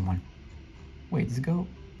waiting for someone. Wait, does it go...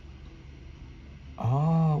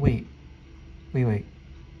 Oh, wait. Wait.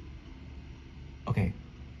 Okay.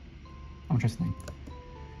 I'm trusting.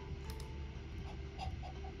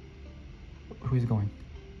 Who is it going?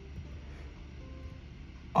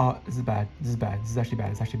 This is bad. This is actually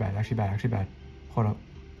bad. Hold up.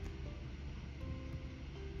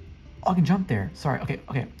 Oh, I can jump there. Sorry. Okay.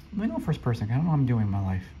 Let me go first person. I don't know what I'm doing in my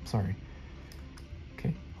life. Sorry.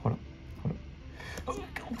 Okay. Hold up. Oh,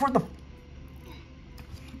 for the...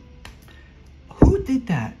 Who did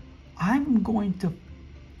that? I'm going to...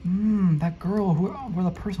 that girl,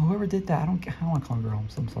 whoever did that. I don't want to call her girl.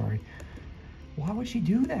 I'm sorry. Why would she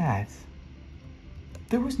do that?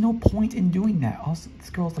 There was no point in doing that. Also, this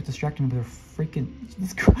girl's like distracting me with her freaking...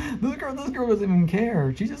 This girl doesn't even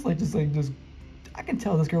care. She's just I can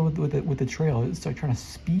tell this girl with the trail is like trying to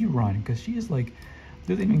speed run because she just like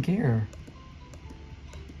doesn't even care.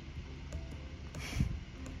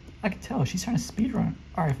 I can tell she's trying to speed run.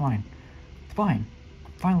 All right, fine,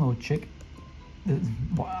 little chick.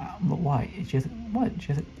 Why? She has what?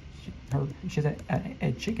 She has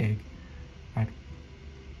a chick egg. All right.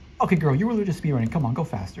 Okay, girl, you were literally just speed running. Come on, go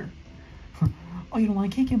faster. Oh, you don't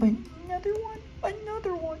like it? Can you buy another one?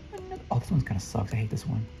 Oh, this one's kind of sucks. I hate this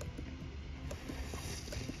one.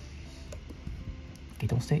 Okay,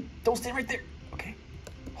 don't stay right there. Okay.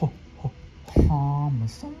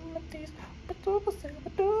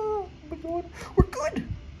 We're good.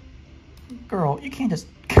 Girl, you can't just...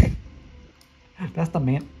 That's the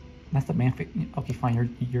man. Okay, fine.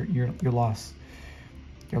 You're lost.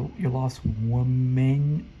 You're lost,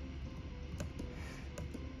 woman.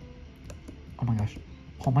 Oh my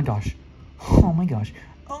gosh.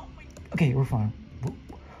 Okay, we're fine.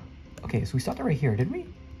 Okay, so we stopped it right here, didn't we?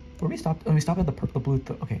 Where we stopped? Oh, we stopped at the blue.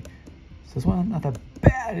 Okay, so this one not that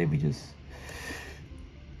bad. If we just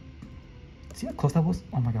see how close that was.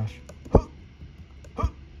 Oh my gosh.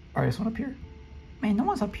 All right, this one up here. Man, no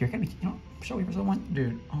one's up here. Can we, show me for someone,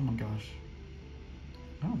 dude? Oh my gosh.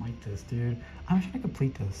 I don't like this, dude. I'm trying to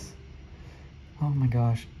complete this. Oh my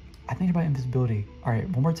gosh. I think about invisibility. All right,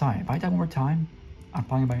 one more time. If I die one more time, I'm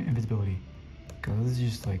probably about invisibility. Because this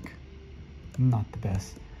is just like not the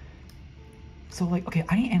best. So like, okay,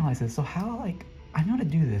 I need to analyze this. So how, like, I know how to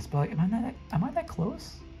do this, but like, am I that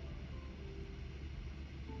close?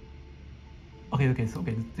 Okay, so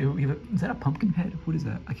is that a pumpkin head? What is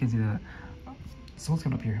that? I can't see that. Someone's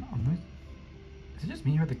coming up here. Is it just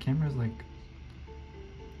me or the camera's like...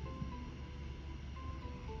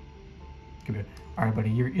 All right, buddy,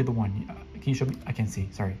 you're the one. Can you show me? I can't see.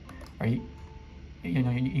 Sorry. All right,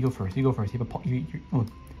 you go first. You have a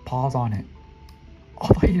pause on it. Oh,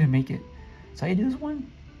 I thought you didn't make it. So I do this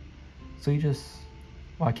one. So you just...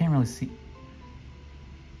 Well, I can't really see.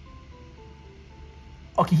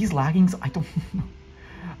 Okay, he's lagging. So I don't know.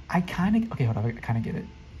 Okay, hold on. I kind of get it.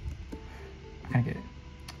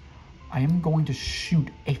 I am going to shoot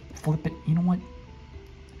a flippin'. You know what?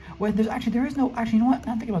 Well, there is no, you know what?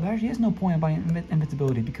 Now think about that. There actually is no point in buying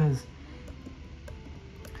invincibility because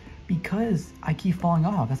I keep falling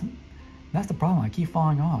off. That's the problem. I keep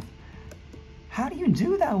falling off. How do you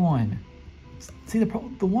do that one? See, the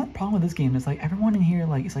one problem with this game is like everyone in here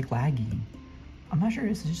it's like lagging. I'm not sure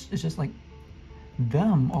it's just like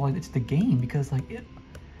them or like it's the game because like it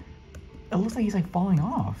looks like he's like falling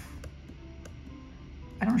off.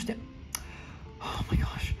 I don't understand. Oh my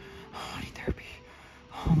gosh. Oh, I need therapy.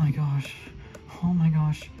 Oh my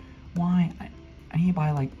gosh. Why? I need to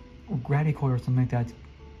buy like a gravity coil or something like that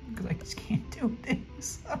because I just can't do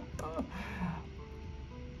this.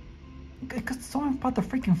 Because someone brought the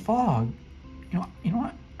freaking fog. You know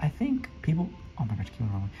what? I think people... Oh my gosh, keep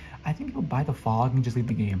on rolling. I think people buy the fog and just leave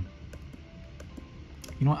the game.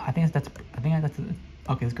 You know what? I think that's...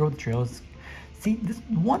 Okay, let's go with the trails. See, this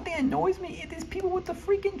one thing that annoys me is these people with the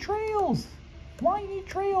freaking trails. Why you need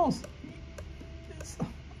trails?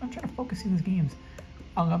 I'm trying to focus in these games.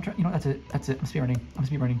 I'm trying. You know, that's it. That's it. I'm speedrunning. I'm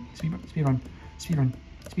speedrunning. Speedrun. Speedrun.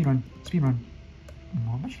 Speedrun. Speedrun.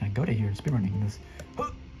 Well, I'm actually gonna go to here. Speedrunning this.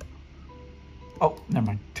 Oh, never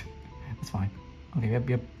mind. That's fine. Okay,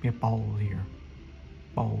 we have balls here.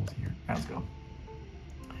 Balls here. Alright, let's go.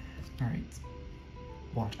 Alright.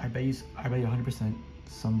 Watch. I bet you 100%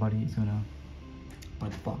 somebody is gonna.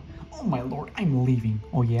 What the fuck? Oh my lord, I'm leaving.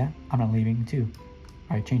 Oh yeah? I'm not leaving too.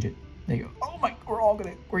 Alright, change it. There you go. Oh my,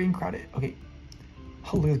 we're getting crowded. Okay.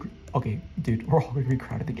 Okay, dude, we're all gonna be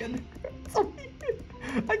crowded again.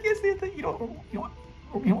 I can't say that, you know,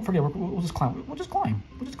 forget it. We'll just climb. We'll just climb.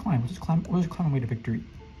 We'll just climb our way to victory.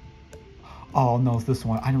 Oh no, it's this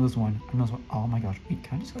one. I know this one. Oh my gosh. Wait,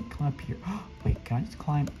 can I just climb up here? Wait, can I just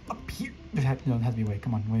climb up here? There has to be a way.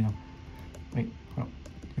 Come on, wait, no. Wait, hold on.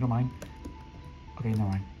 You don't mind? Okay, never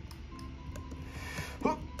mind.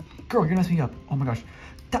 Girl, you're gonna mess me up. Oh my gosh.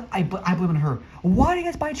 I blame on her. Why do you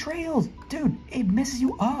guys buy trails? Dude, it messes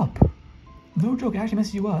you up. No joke, it actually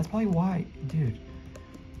messes you up. That's probably why. Dude.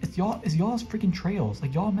 It's y'all's freaking trails.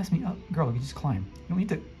 Like, y'all mess me up. Girl, you just climb. You don't need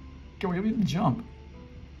to. Girl, you don't need to jump.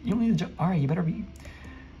 You don't need to jump. Alright, you better be.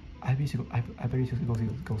 I better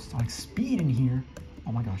go like speed in here.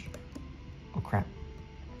 Oh my gosh. Oh crap.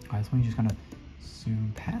 Alright, so you just kind of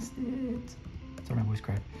zoom past it. Sorry, my voice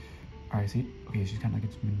cracked. Alright, see? Okay, she's kind of like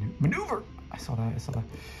it's maneuver. I saw that.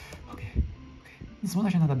 Okay. This one's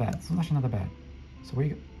actually not that bad. So where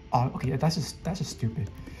you go? Oh, okay, that's just stupid.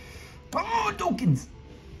 Oh, Dokens!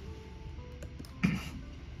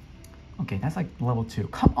 Okay, that's like level 2.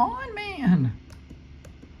 Come on, man!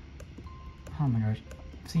 Oh my gosh.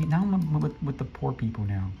 See, now I'm with the poor people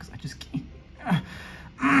now, because I just can't.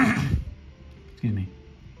 Excuse me.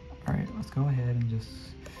 Alright, let's go ahead and just...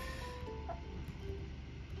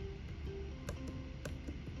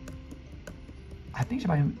 I think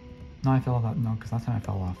should I... No, I fell off. No, because last time I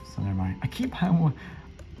fell off, so never mind.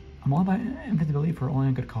 I'm all about invisibility for only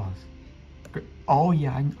a good cause. Oh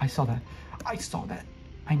yeah, I saw that.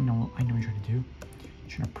 I know what you're trying to do. You're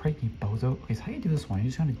trying to prank me, bozo. Okay, so how do you do this one? You're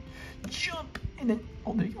just gonna jump and then...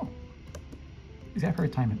 Oh, there you go. Exact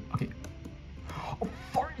perfect timing. Okay. Oh,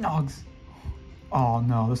 fart nogs. Oh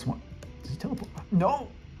no, this one. Does it teleport? No!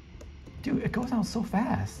 Dude, it goes down so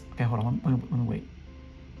fast. Okay, hold on. Let me wait.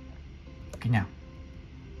 Okay, now.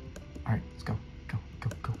 Alright, let's go. Go.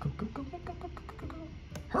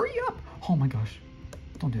 Hurry up! Oh my gosh.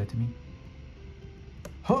 Don't do that to me.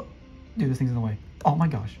 Huh! Dude, this thing's in the way. Oh my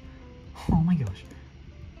gosh.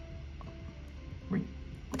 Wait.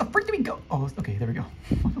 What the frick did we go? Oh, okay, there we go.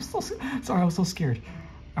 I'm so sorry, I was so scared.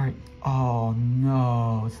 Alright. Oh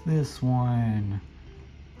no, it's this one.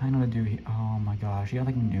 I know what to do here. Oh my gosh. You got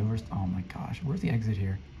like maneuvers. Oh my gosh. Where's the exit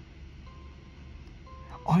here?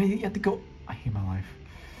 Oh, you have to go. I hate my life.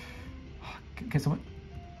 Can someone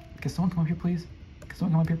come up here, please?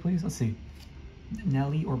 Let's see.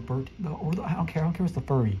 Nelly or Bert, I don't care what's the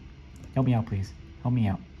furry. Help me out, please. Help me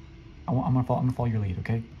out. I'm gonna follow your lead,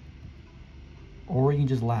 okay? Or you can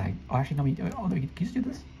just lag. Oh, actually, no, can you just do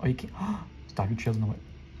this? Oh, you can't. Stop, your trail's in the way.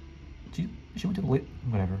 She went to the lit.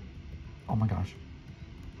 Whatever. Oh my gosh.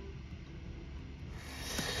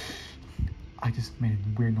 I just made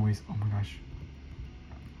a weird noise. Oh my gosh.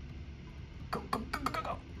 Go.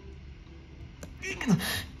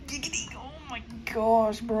 Oh my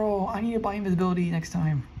gosh, bro. I need to buy invisibility next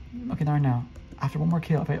time. Okay, now. After one more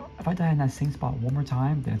kill, if I die in that same spot one more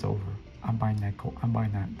time, then it's over. I'm buying that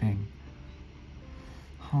thing.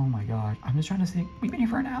 Oh my gosh. I'm just trying to say, we've been here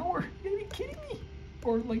for an hour. You gotta be kidding me.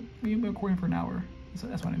 Or like, we've been recording for an hour. So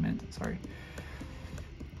that's what I meant. Sorry.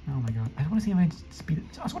 Oh my god. I don't want to see if I speed it.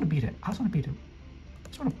 I just want to beat it. I just want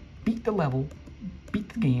to beat the level. Beat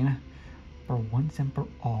the game. For once and for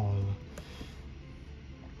all.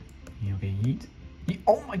 Okay, yeet.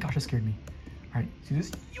 Oh my gosh, that scared me. Alright, see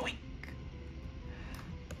this? Yoink!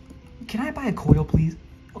 Can I buy a coil, please?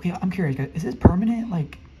 Okay, I'm curious, guys. Is this permanent?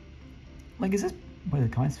 Like is this... What is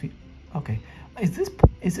it? Comment speed? Okay. Is this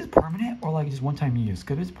permanent or like just one-time use?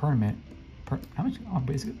 Because if it's permanent... How much... Oh,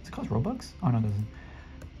 does it cost Robux? Oh, no, it doesn't.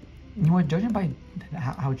 You know what? Judging by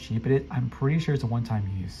how cheap it is, I'm pretty sure it's a one-time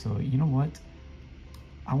use. So, you know what?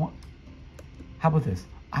 How about this?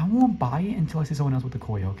 I won't buy it until I see someone else with the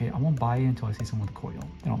coil, okay? I won't buy it until I see someone with the coil.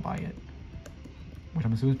 Then I'll buy it. Which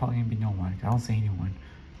I'm assuming is probably gonna be no one. I don't see anyone.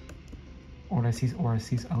 At least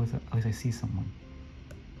I see someone.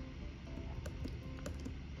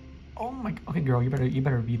 Oh my, okay girl, you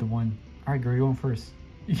better be the one. Alright girl, you're going first.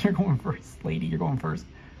 You're going first, lady, you're going first.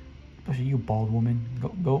 Especially you, bald woman.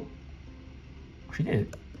 Go. Oh, she did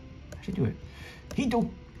it. I should do it.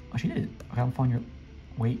 Oh, she did it. Okay, I'm following your...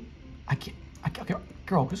 Wait. I can't. Okay,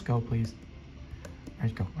 girl, just go, please.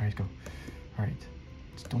 Alright, go. Alright, go. Alright.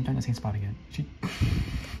 Just don't die in the same spot again.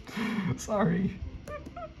 Sorry.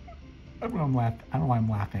 I don't know why I'm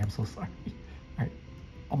laughing. I'm so sorry. Alright.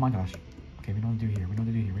 Oh my gosh. Okay, we know what to do here. We know what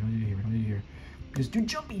to do here. We know what to do here. We know what to do here. Just do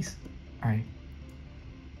jumpies. Alright.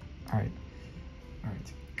 Alright.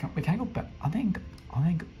 Alright. Can I go back? I think,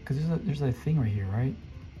 because there's a thing right here, right?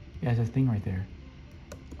 Yeah, there's a thing right there.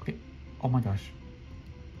 Okay. Oh my gosh.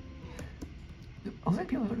 It looks like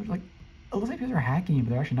people are like, it looks like people are hacking, but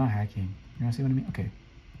they're actually not hacking. You know, see what I mean? Okay.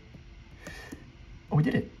 Oh, we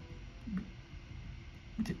did it.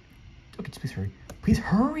 We did. Okay, just please hurry. Please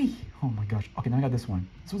hurry! Oh my gosh. Okay, now I got this one.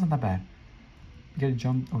 This wasn't that bad. You gotta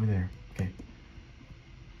jump over there. Okay.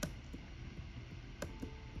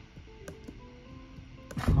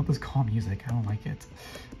 All this calm music. I don't like it.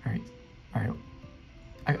 Alright. Alright.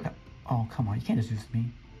 Oh, come on. You can't just use me.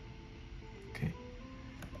 Okay.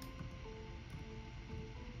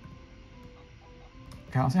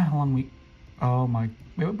 Okay, I'll see how long we... Oh my...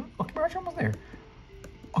 Wait, okay, we're actually almost there.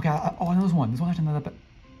 Okay, oh, I know this one. This one's actually not that bad.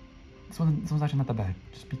 This one's actually not that bad.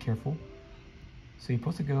 Just be careful. So you're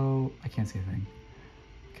supposed to go... I can't see a thing.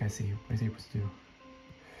 Okay, I see you. What is he supposed to do?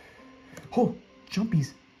 Oh!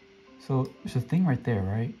 Jumpies! So there's a thing right there,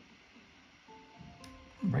 right?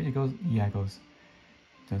 Right, it goes... Yeah, it goes.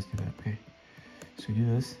 It does do that. Okay. So we do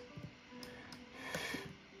this.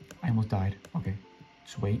 I almost died. Okay.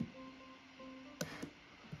 Just wait.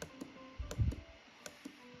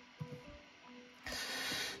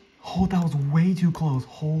 Oh, that was way too close.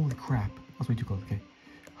 Holy crap. That was way too close. Okay.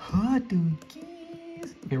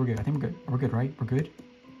 Hadoukies. Okay, we're good. I think we're good. We're good, right? We're good.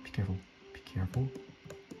 Be careful. Be careful.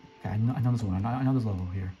 Okay, I know this one. I know this level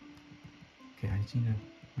here. Okay, I just need to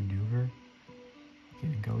maneuver. Okay,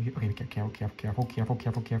 go here. Okay, careful.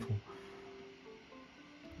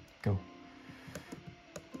 Go.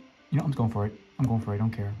 You know, I'm just going for it. I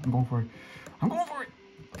don't care. I'm going for it.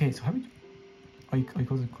 Okay, so how we... Oh, you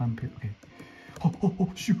close the climb here. Okay.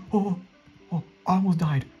 Oh, shoot. Oh, I almost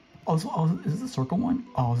died. Oh, is this a circle one?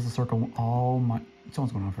 Oh, this is a circle one. Oh my...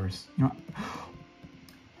 Someone's going on first. You know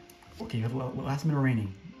what? Okay, last minute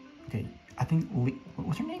remaining. Okay, I think...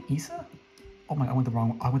 What's your name? Issa? Oh my, I went the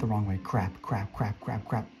wrong way. Crap.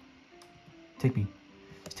 Take me.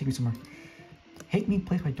 Just take me somewhere. Hate me,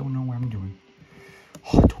 place I don't know where I'm doing.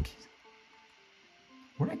 Oh, donkeys.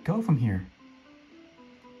 Where'd I go from here?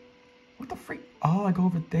 What the freak? Oh, I go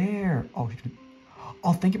over there.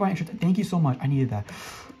 Oh, thank you for my interest. Thank you so much. I needed that.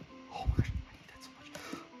 Oh my gosh, I need that so much.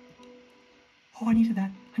 Oh, I needed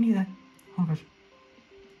that. Oh my gosh.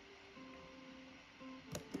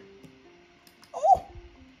 Oh,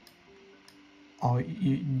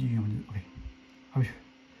 okay.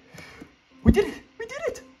 We did it.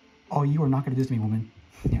 Oh, you are not gonna do this to me, woman.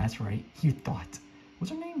 Yeah, that's right. You thought. What's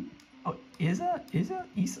her name? Oh, Issa.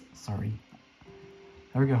 Sorry.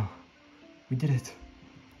 There we go. We did it.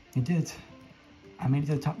 I made it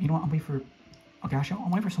to the top. You know what? I'll wait for... Okay, actually,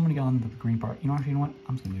 I'll wait for someone to get on the green part. You know what?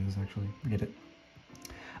 I'm just gonna do this, actually. Forget it.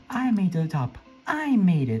 I made it to the top. I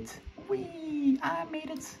made it. Whee! I made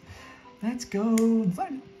it. Let's go.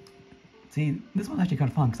 See, this one's actually kind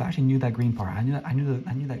of fun because I actually knew that green part. I knew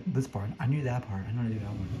that this part. I knew that part. I know how to do that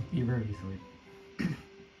one very easily.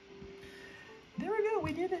 There we go.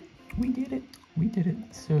 We did it.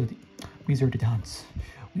 So we deserve to dance.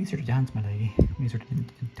 My lady. We deserve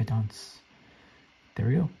to dance. There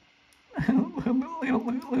we go. Look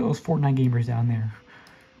at those Fortnite gamers down there.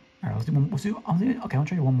 All right, okay, I'll try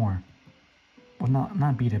to do one more. Well,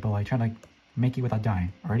 not beat it, but like try to make it without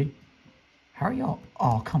dying. Ready? How are y'all?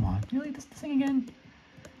 Oh, come on. Can you leave this thing again?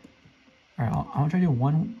 All right, I'm gonna try to do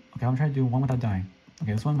one. Okay, I'm gonna try to do one without dying.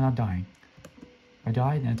 Okay, this one without dying. If I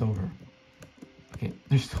die, then it's over. Okay,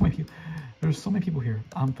 there's so many people here.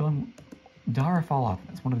 I'm feeling die or fall off.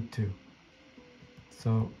 That's one of the two.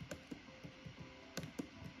 So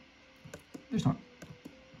there's no...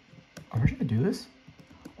 Are we gonna do this?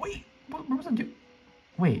 Wait, what was I do?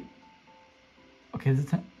 Wait. Okay, this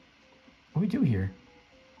is... What do we do here?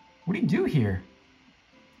 What do you do here?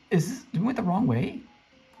 Is this... Do we went the wrong way?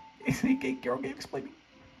 Okay, Carol, can you explain me?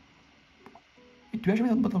 Do we actually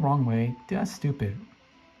went the wrong way? Dude, that's stupid.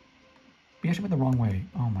 We actually went the wrong way.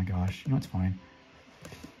 Oh my gosh. You know, it's fine.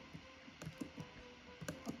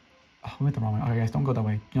 Oh, we went the wrong way. Okay, guys, don't go that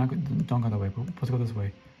way. Don't go that way. We're supposed to go this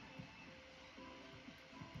way.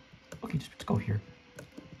 Okay, just go here.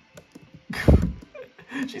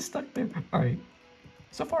 She's stuck there. Alright.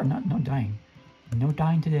 So far, no dying. No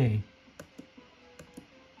dying today.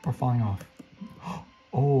 Or falling off.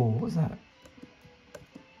 Oh, what was that?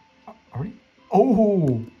 Already?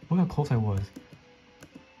 Oh! Look how close I was.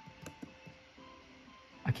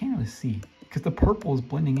 I can't really see. Because the purple is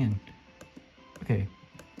blending in. Okay.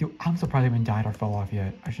 Dude, I'm surprised I haven't died or fell off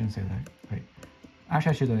yet. I shouldn't say that. Wait. Actually,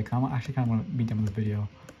 I should say that because I actually kind of want to be done with this video.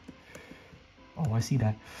 Oh, I see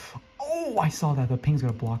that. Oh, I saw that. The ping's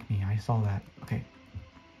gonna block me. I saw that. Okay.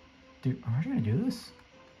 Dude, am I actually gonna do this?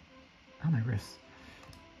 How are my wrists?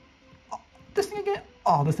 Oh, this thing again?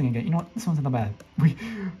 Oh, this thing again. You know what? This one's not bad.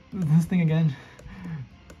 This thing again.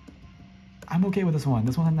 I'm okay with this one.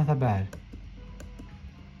 This one's not that bad.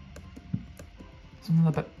 This one's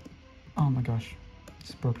not that bad. Oh my gosh.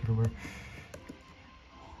 Just broke everywhere.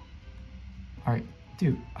 Alright,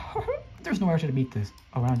 dude. There's no way I should beat this.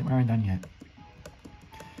 Oh, we aren't done yet.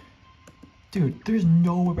 Dude, there's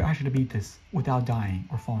no way we're actually to beat this without dying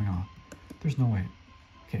or falling off. There's no way.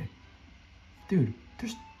 Okay. Dude,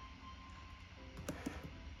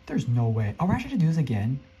 there's no way. Are we actually gonna do this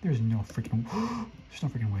again? There's no freaking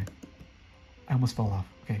way. I almost fell off.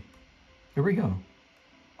 Okay. Here we go.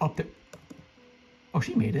 Up there. Oh,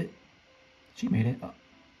 she made it. She made it.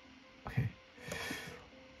 Okay.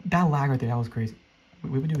 That lag right there, that was crazy.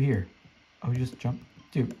 What do we do here? Oh, we just jump.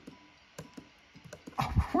 Dude.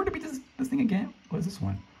 Oh, we're gonna beat this thing again? What is this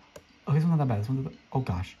one? Oh, this one's not that bad. This one's oh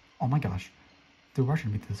gosh. Oh my gosh. Dude, we're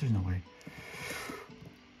actually gonna beat this. There's no way.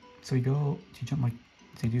 So you go, you jump like,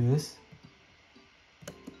 so you do this.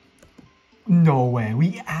 No way.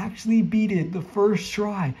 We actually beat it the first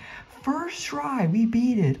try. First try, we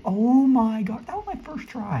beat it. Oh my god. That was my first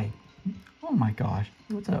try. Oh my gosh.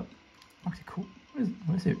 Hey, what's up? Actually, cool.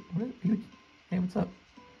 What is it? Hey, what's up?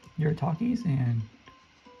 You're Takis and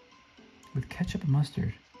with ketchup and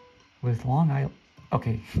mustard. With Long Island.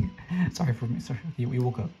 Okay. Sorry for me. Sorry. We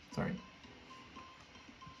woke up. Sorry.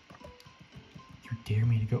 You dare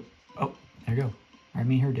me to go. Oh, there you go. Alright,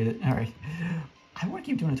 me and her did it. Alright. I want to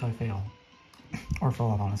keep doing it until I fail. Or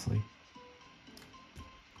fall off, honestly.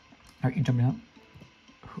 Alright, you jumping up?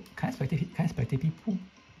 Can I spectate people?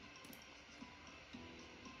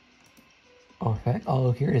 Oh, effect?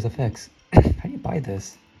 Oh, here it is, effects. How do you buy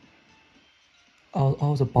this?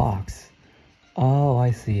 Oh, it's a box. Oh,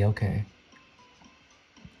 I see, okay.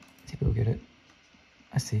 See if we'll get it.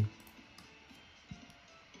 I see.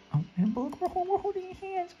 Oh, and look, we're holding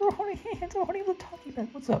hands. We're holding hands. We're holding the talkie bag.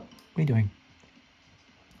 What's up? What are you doing?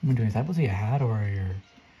 What are you doing? Is that supposed to be a hat or your...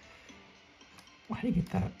 Why did you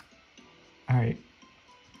get that? Alright.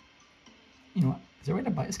 You know what? Is there a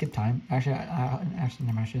way to skip time? Actually, actually,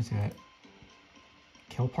 never mind. I shouldn't say that.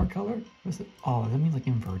 Kill part color? What is it? Oh, does that mean like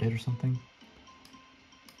inverted or something?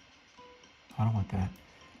 I don't want that.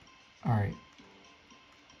 Alright.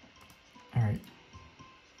 Alright.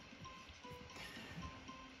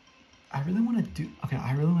 I really want to do... Okay,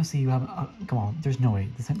 I really want to see you have... come on, there's no way.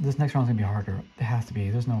 This next round's going to be harder. It has to be.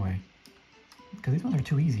 There's no way. Because these ones are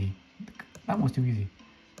too easy. That one's too easy.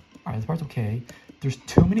 Alright, this part's okay. There's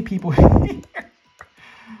too many people here.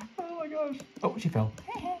 Oh my gosh. Oh, she fell.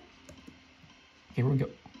 Okay, where we go?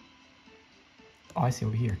 Oh, I see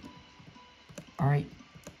over here. Alright.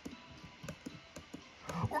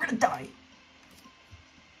 We're gonna die.